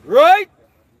 Right?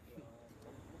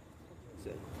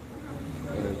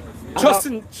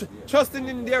 Trusting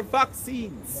in their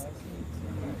vaccines.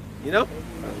 You know?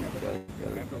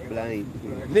 Blind.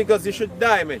 Niggas, you should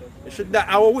die, man. You should die.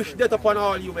 I will wish death upon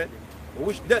all you, man. I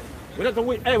wish death. We're not gonna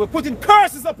wish. Hey, we're putting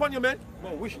curses upon you, man.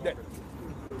 I wish death.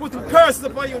 Putting curses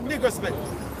upon you, niggas, man.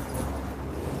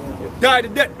 You die to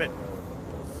death, man.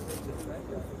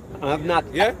 I have not.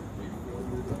 Yeah?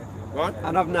 What?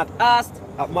 And I've not asked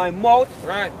at my mouth.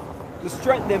 Right. to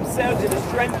strengthen themselves in the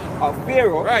strength of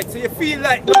Pharaoh. Right, so you feel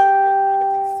like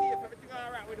everything's safe, everything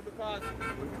alright with it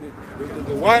because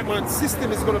the white man's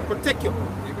system is going to protect you.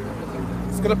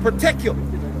 It's going to protect you.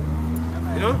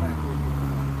 You know?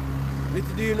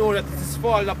 Little do you know that this is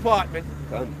falling apart, man.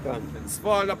 It's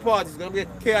falling apart. It's going to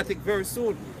get chaotic very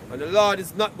soon. And the Lord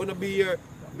is not going to be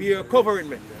your covering,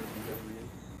 man.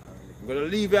 You're going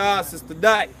to leave your asses to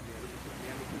die.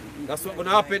 That's what's going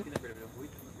to happen.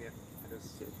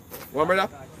 One brother?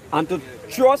 And to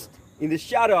trust in the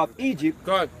shadow of Egypt,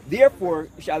 God. Therefore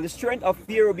shall the strength of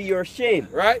Pharaoh be your shame.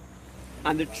 Right?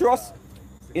 And the trust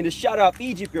in the shadow of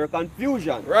Egypt your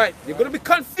confusion. Right. You're going to be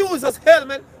confused as hell,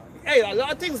 man. Hey, a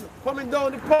lot of things coming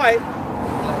down the pipe.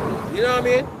 You know what I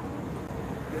mean?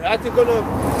 I think going to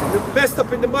be messed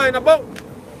up in the mind about.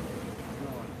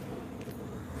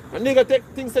 A nigga take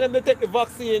things to them, they take the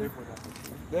vaccine,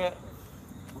 the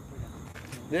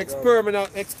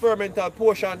experimental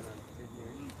portion,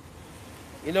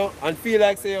 you know, and feel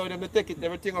like say, oh, them they take it,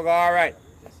 everything will go alright.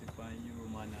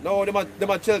 No, they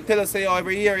might tell us say, oh,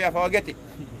 every year you have to get it.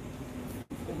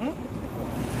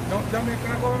 No,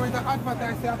 Jamaican government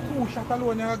advertise say a 2 shot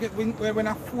alone you get when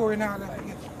a 4 in all that you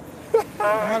get. They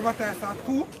advertise a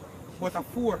 2, but a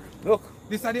 4. Look.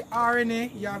 This are the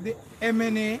RNA, you have the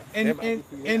mRNA,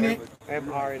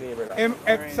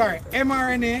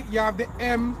 mRNA, you have the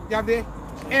M, you have the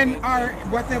NR,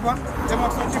 whatever. They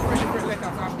have some different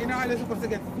letters. You know how they're supposed to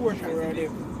get 4 shots.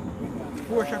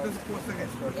 4 shots is supposed to get.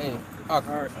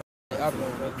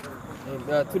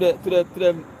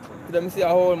 To them see a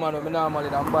whole man where I normally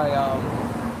don't buy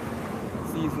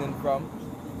seasoning from.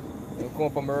 I come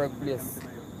from my workplace.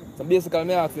 So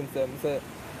basically I ask him, say,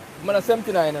 man a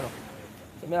 79 you know.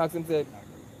 So I ask him, say,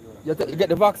 you get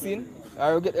the vaccine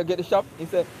or you get the shop? He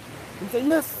said,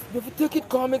 yes, you have to take it,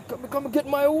 come and get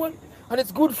my own and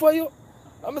it's good for you.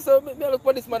 And I said, I look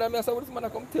for this man and I said, what this man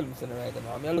come tell me right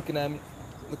now? I'm looking at him,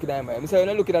 I said, when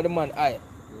I looking at the man,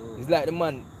 it's like the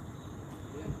man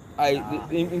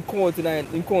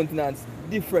incontinence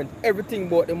different. Everything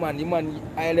about the man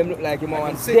I them look like him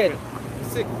man dead.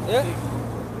 Sick. Yeah?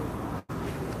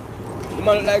 The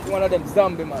man look like one of them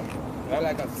zombie man. Look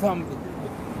like a zombie.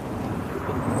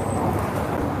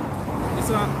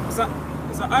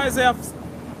 It's Isaiah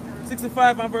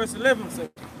 65 and verse 11 says,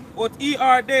 but ye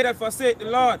are they that forsake the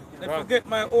Lord, that forget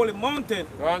my holy mountain,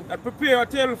 that prepare a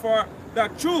table for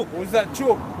that troop. Who's that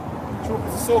troop? Troop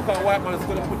is a so-called white man that's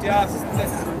going to put your asses to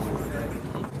test.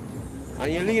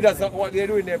 And your leaders, what they're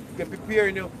doing, they're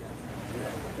preparing you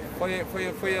for your preparing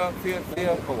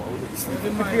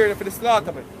you for the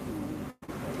slaughter, man.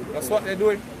 That's what they're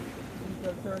doing.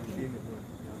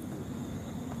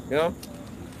 You know?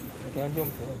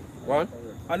 What?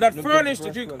 And that furnish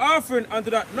the drink offering unto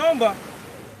that number.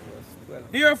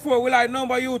 Therefore will I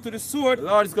number you to the sword. The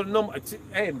Lord is going to number.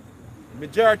 Hey,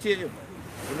 majority of you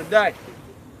are going to die.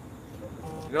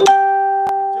 You know?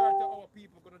 Majority of our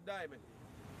people are going to die, man.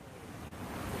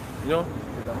 You know?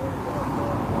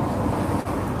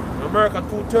 In America,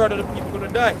 2/3 of the people are going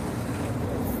to die.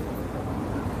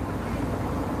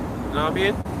 You know what I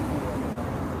mean?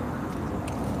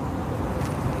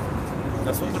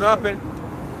 That's what's going to happen.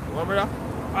 Remember that?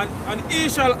 And he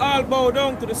shall all bow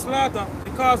down to the slaughter,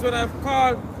 because when I have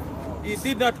called, he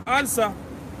did not answer.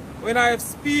 When I have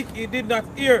speak, he did not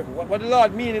hear. What the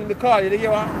Lord mean in the call? Did you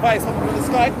hear advice something from the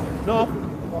sky? No.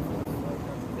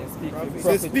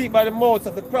 They speak by the mouths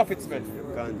of the prophets, man.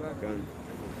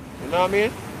 You know what I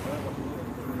mean?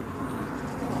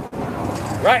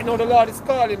 Right now the Lord is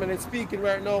calling and he's speaking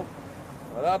right now.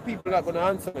 A lot of people are not going to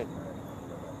answer me.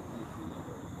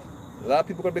 A lot of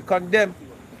people are going to be condemned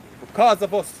because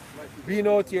of us being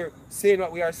out here saying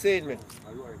what we are saying, man.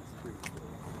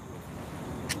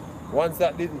 Ones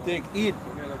that didn't take heed.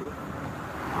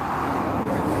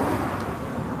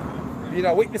 Being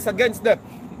a witness against them.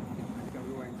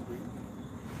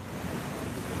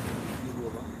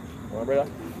 Come on, brother.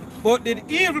 But did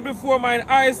evil before mine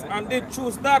eyes, and did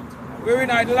choose that wherein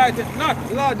I delighted not.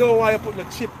 The Lord don't want you to put the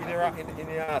chip in your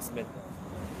ass, man.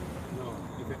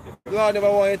 The Lord never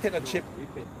want you to take a chip.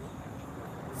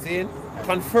 See?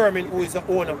 Confirming who is the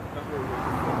owner.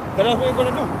 That's what you're going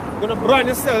to do. You're going to brand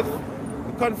yourself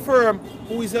to confirm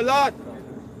who is the Lord.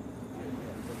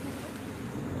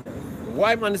 The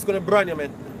white man is going to brand you,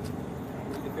 man.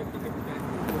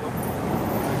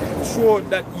 To show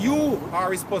that you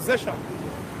are his possession.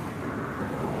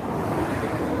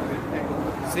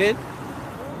 See?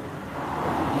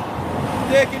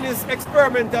 Taking this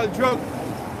experimental drug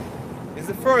is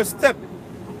the first step.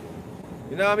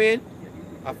 You know what I mean?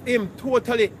 Of him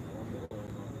totally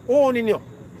owning you.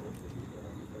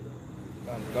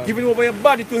 Giving over your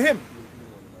body to him.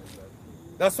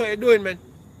 That's what you're doing, man.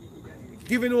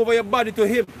 Giving over your body to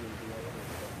him.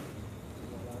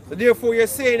 So therefore you're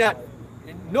saying that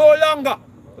no longer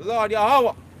the Lord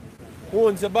Yahweh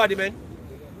owns your body, man.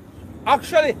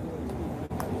 Actually,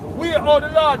 we how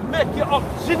the Lord make you up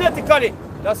genetically.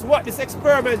 That's what this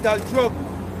experimental drug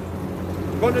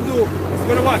gonna do. It's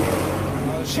gonna what?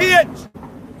 Change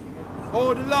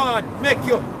how the Lord make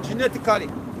you genetically.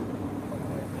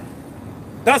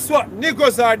 That's what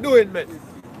niggas are doing, man.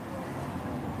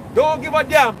 Don't give a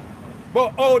damn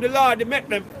about how the Lord make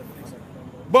them,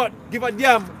 but give a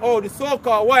damn how the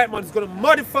so-called white man is gonna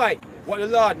modify what the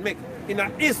Lord make in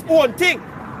his own thing.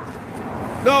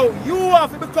 Now you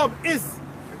have to become his.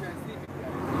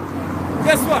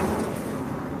 Guess what?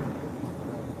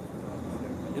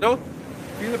 You know?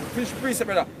 Finish precept,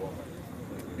 brother.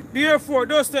 Therefore,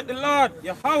 thus said the Lord,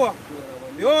 Yahweh,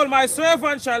 behold, my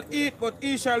servant shall eat, but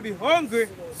he shall be hungry.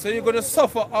 So you're going to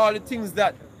suffer all the things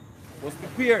that was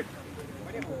prepared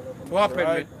to happen,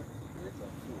 man.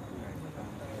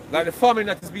 Like the famine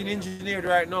that is being engineered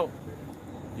right now.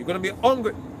 You're going to be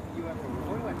hungry.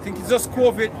 Think it's just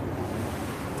COVID.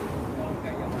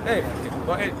 Hey,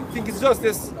 think it's just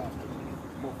this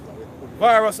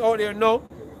virus out there now.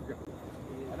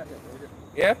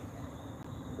 Yeah?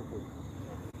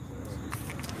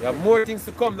 You have more things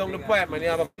to come down the pipe, man. You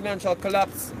have a financial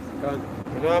collapse. You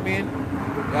know what I mean?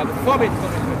 You have the famine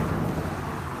coming, man.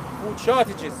 Food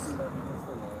shortages.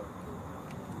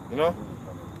 You know?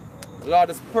 The Lord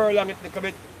is prolong it a little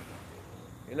bit.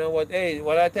 You know what? Hey,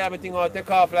 what I time I think I'll take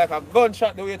off like a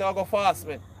gunshot the way it all go fast,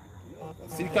 man.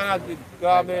 See, kind of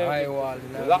lockdowns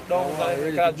and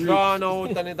it kind of drawn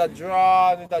out and it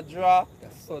draw and it draw.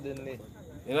 Suddenly.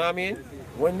 You know what I mean?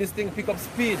 When this thing pick up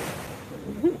speed,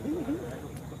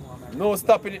 no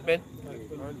stopping it, man.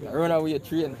 A runaway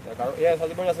train. Yes, as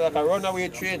the brother said, like a runaway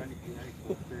train.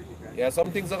 Yeah,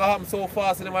 some things are going to happen so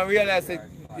fast and then I realize that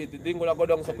the thing will go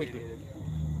down so quickly.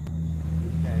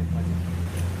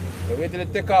 So wait till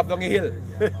it take off down the hill.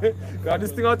 Because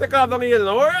this thing will take off down the hill.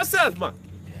 Now worry yourself, man.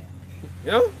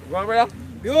 You know? Go on, brother.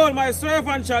 Behold, my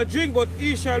servant shall drink, but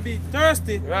he shall be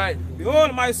thirsty. Right.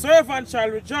 Behold, my servant shall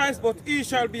rejoice, but he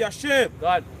shall be ashamed.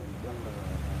 God.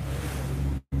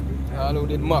 Hello,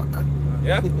 did mock.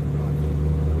 Yeah?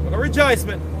 We're rejoice,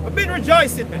 man. I've been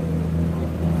rejoicing, man.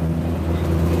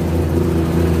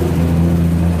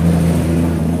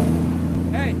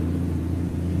 Hey.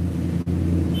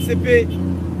 See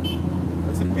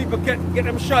people get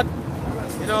them shot,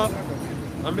 you know.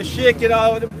 And me shaking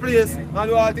all over the place and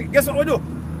all things. Guess what we do?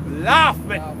 Laugh,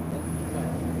 man.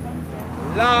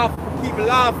 Laugh, keep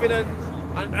laughing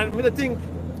and me think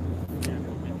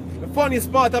the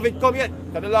funniest part of it come yet.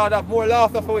 Because the Lord have more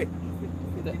laughter for it.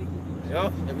 You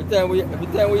know? Every time we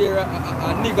hear a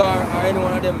nigger or any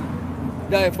one of them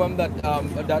die from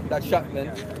that shot,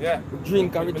 man. Yeah. We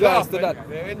drink and We rejoice laugh, to man. that.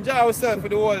 We enjoy ourselves for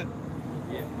the whole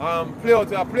play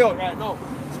out right now.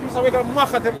 So we're gonna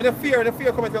mock at them. The fear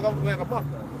coming, we're gonna mock.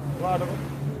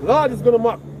 Lord is gonna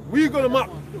mock. We're gonna mock.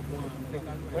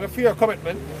 When the fear coming,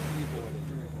 man.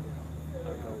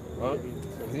 Huh?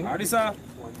 This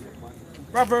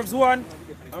Proverbs 1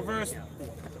 and verse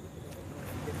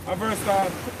let's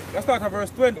start at verse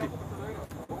 20.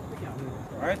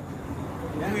 Right?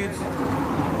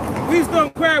 Wisdom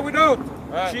cry without.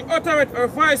 Right. She uttereth her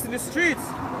voice in the streets.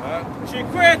 Right. She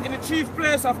cried in the chief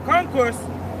place of concourse,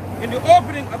 in the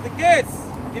opening of the gates,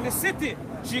 in the city.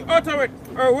 She uttereth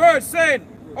her words, saying,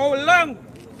 how long,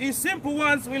 these simple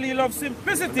ones, will ye love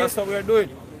simplicity? That's what we're doing.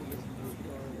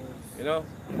 You know,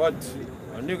 but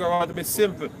a nigga want to be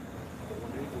simple.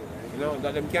 You know,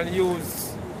 that them can use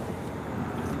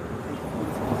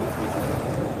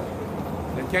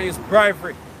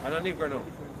bribery and a nigga now.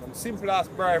 Some simple ass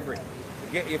bribery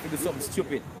to get you to do something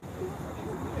stupid.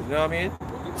 You know what I mean?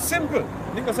 Simple.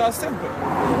 Niggas are simple.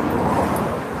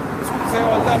 Say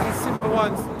all that these simple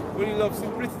ones really love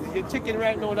simplicity. You're checking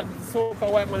right now that the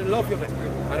so-called white man love you, man.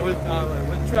 And will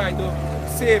try to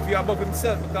save you above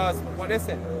himself because what they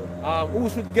say, who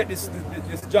should get this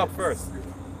job first?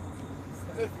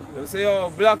 They say, oh,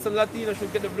 blacks and Latinos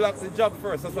should get the job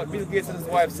first. That's what Bill Gates and his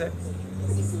wife said.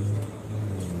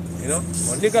 You know?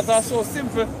 But niggas are so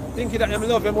simple, thinking that them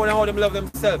love them more than how them love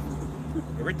themselves.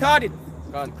 You're retarded.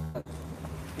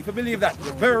 If you believe that,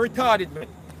 you're very retarded, man.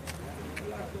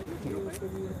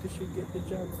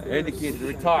 Educated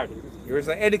retard. You're an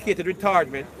educated retard,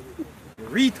 man.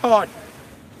 Retard.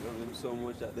 Love them so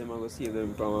much that them are going to save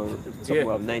them from something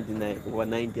of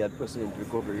 90%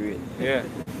 recovery rate. Yeah.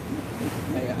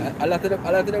 A lot of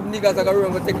them niggas are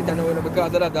going to take it anyway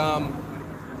because of that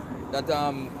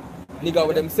nigga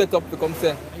with them set up to come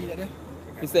say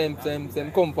the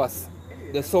same compass.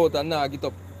 the south and now get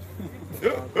up.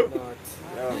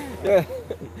 Yeah.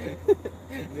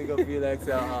 Nigga feel like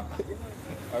say, a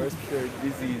respiratory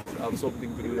disease have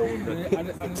something to do with that.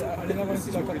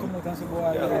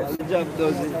 Yeah, the job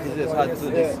does it just add to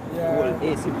this whole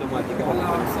asymptomatic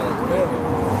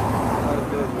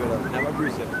Never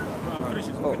breathe it.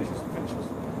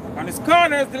 And the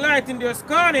scorners delight in their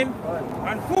scorning,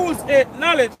 and fools hate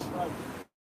knowledge.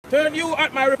 Turn you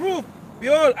at my reproof.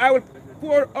 Behold, I will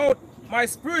pour out my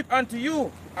spirit unto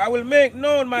you. I will make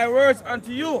known my words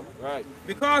unto you. Right.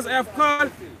 Because I have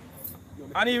called,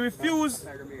 and he refused.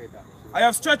 I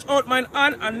have stretched out mine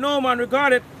hand, and no man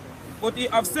regarded. But he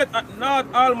have set at naught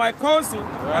all my counsel,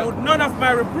 and with none of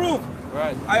my reproof.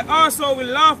 Right. I also will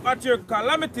laugh at your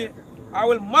calamity. I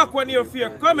will mock when your fear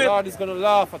cometh. God is going to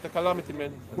laugh at the calamity,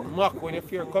 man. Mock when your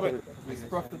fear cometh.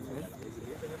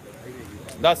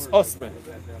 That's us, man.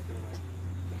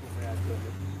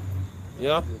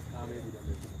 Yeah?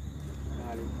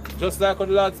 Just like when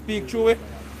the Lord speak through it,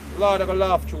 the Lord is going to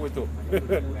laugh through it too.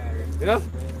 You know?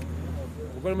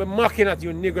 We're going to be mocking at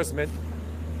you niggers, man.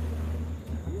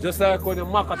 Just like when they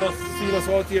mock at us, seeing us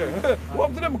out here.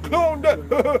 What to them clown there?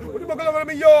 What are you going to in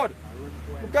my yard?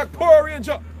 Look at Power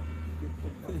Ranger.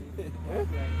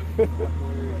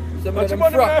 What you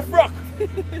want to frock?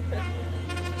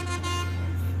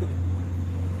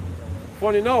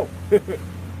 Funny now.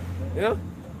 Yeah?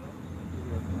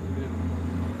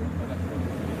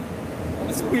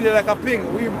 It's squealing like a pig.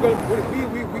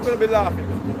 We're gonna be laughing.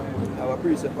 Our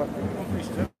precept.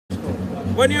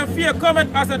 When your fear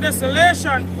cometh as a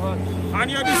desolation, and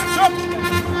your destruction.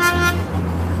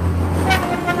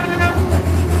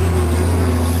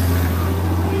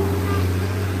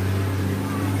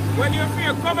 When your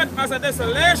fear cometh as a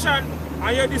desolation,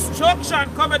 and your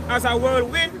destruction cometh as a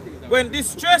whirlwind, when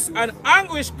distress and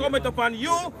anguish cometh upon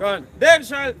you, then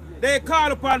shall they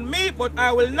call upon me, but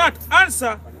I will not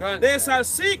answer. They shall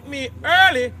seek me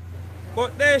early,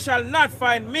 but they shall not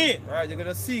find me. Right, you're going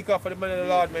to seek after the man of the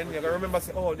Lord, man. You're going to remember,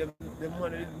 say, oh, them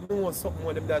man know something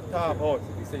what them that talk about.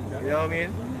 You know what I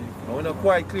mean? I want to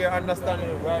quite clear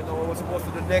understanding right now what we're supposed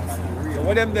to do next. So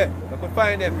what them there? I could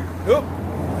find them. Nope.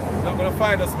 Not going to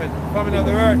find us, man. Coming out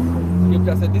the earth.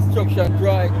 Scripture said, destruction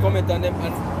dry, comment on them,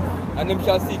 and them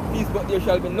shall seek peace, but there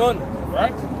shall be none.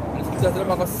 Right? And scripture said, them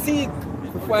are going to seek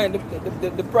to find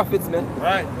the prophets, man.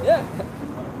 Right. Yeah.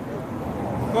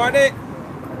 For they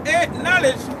ate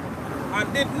knowledge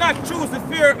and did not choose the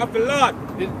fear of the Lord.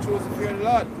 Didn't choose the fear of the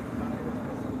Lord.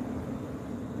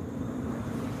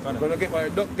 I'm going to get my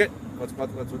duck, get. What's the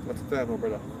time now,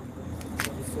 brother?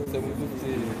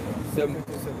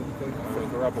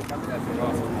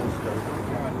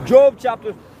 7:57. Job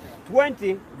chapter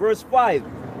 20, verse 5.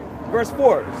 Verse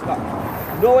 4.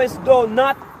 Knowest thou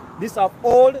not this of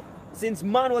old, since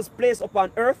man was placed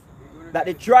upon earth, that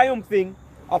the triumphing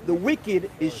of the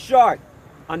wicked is short,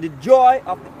 and the joy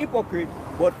of the hypocrite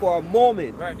but for a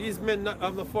moment. Right, these men not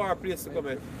have no far place to come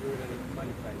in.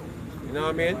 You know what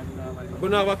I mean? We're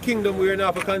going to have a kingdom where you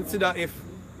have to consider if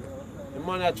the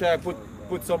man that try to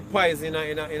put some poison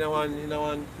in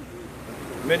one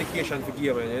medication for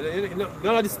give, man.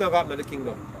 None of this stuff happen in the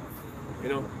kingdom. You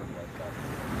know?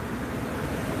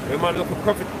 The man look to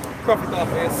profit off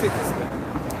their cities, man.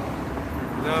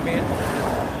 You know what I mean?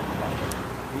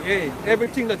 Yeah,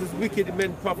 everything that is wicked,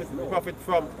 men profit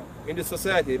from in the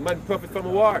society. Man profit from a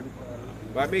war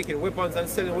by making weapons and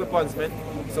selling weapons, man.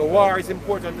 So war is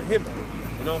important to him,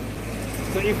 you know.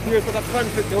 So if there's a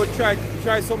conflict, they would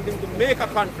try something to make a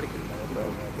conflict.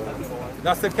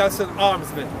 That's the castle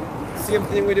arms, man. Same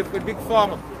thing with big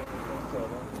pharma.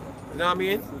 You know what I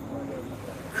mean?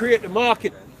 Create the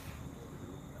market.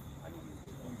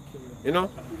 You know?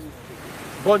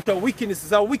 Bunch of wickedness.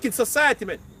 It's a wicked society,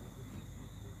 man.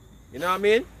 You know what I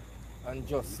mean? And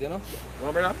just, you know?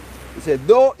 Remember that? He said,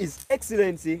 though his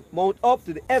excellency mount up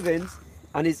to the heavens,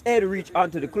 and his head reach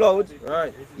unto the clouds,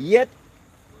 right, yet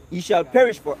he shall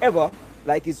perish forever,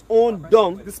 like his own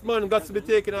dung. This man got to be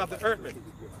taken off the earth, man.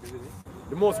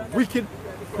 The most wicked,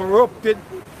 corrupted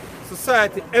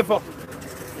society ever.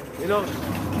 You know?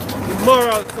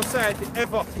 Immoral society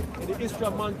ever in the history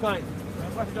of mankind.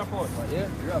 Yeah,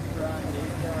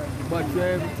 but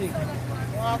everything.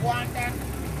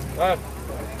 Right.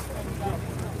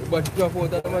 But you drop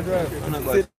out of my drive.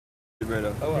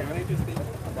 Brother.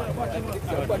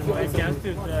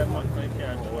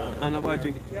 And about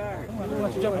drink.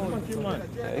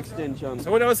 Extension.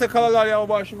 So when I say call Allah, I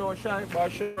about Shema or Shine,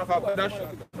 about Shema Dash,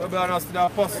 we be honest to the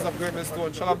apostles of greatness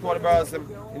stone. Shalom to all the brothers in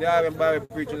the Iron Bible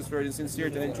preaching this word in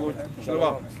sincerity and in truth.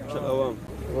 Shalom. Shalom.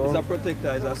 It's a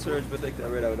protector, it's a surge protector,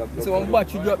 brother. So I'm about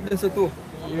to drop this too.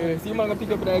 Yeah, see man gonna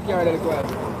pick up the car like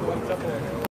well.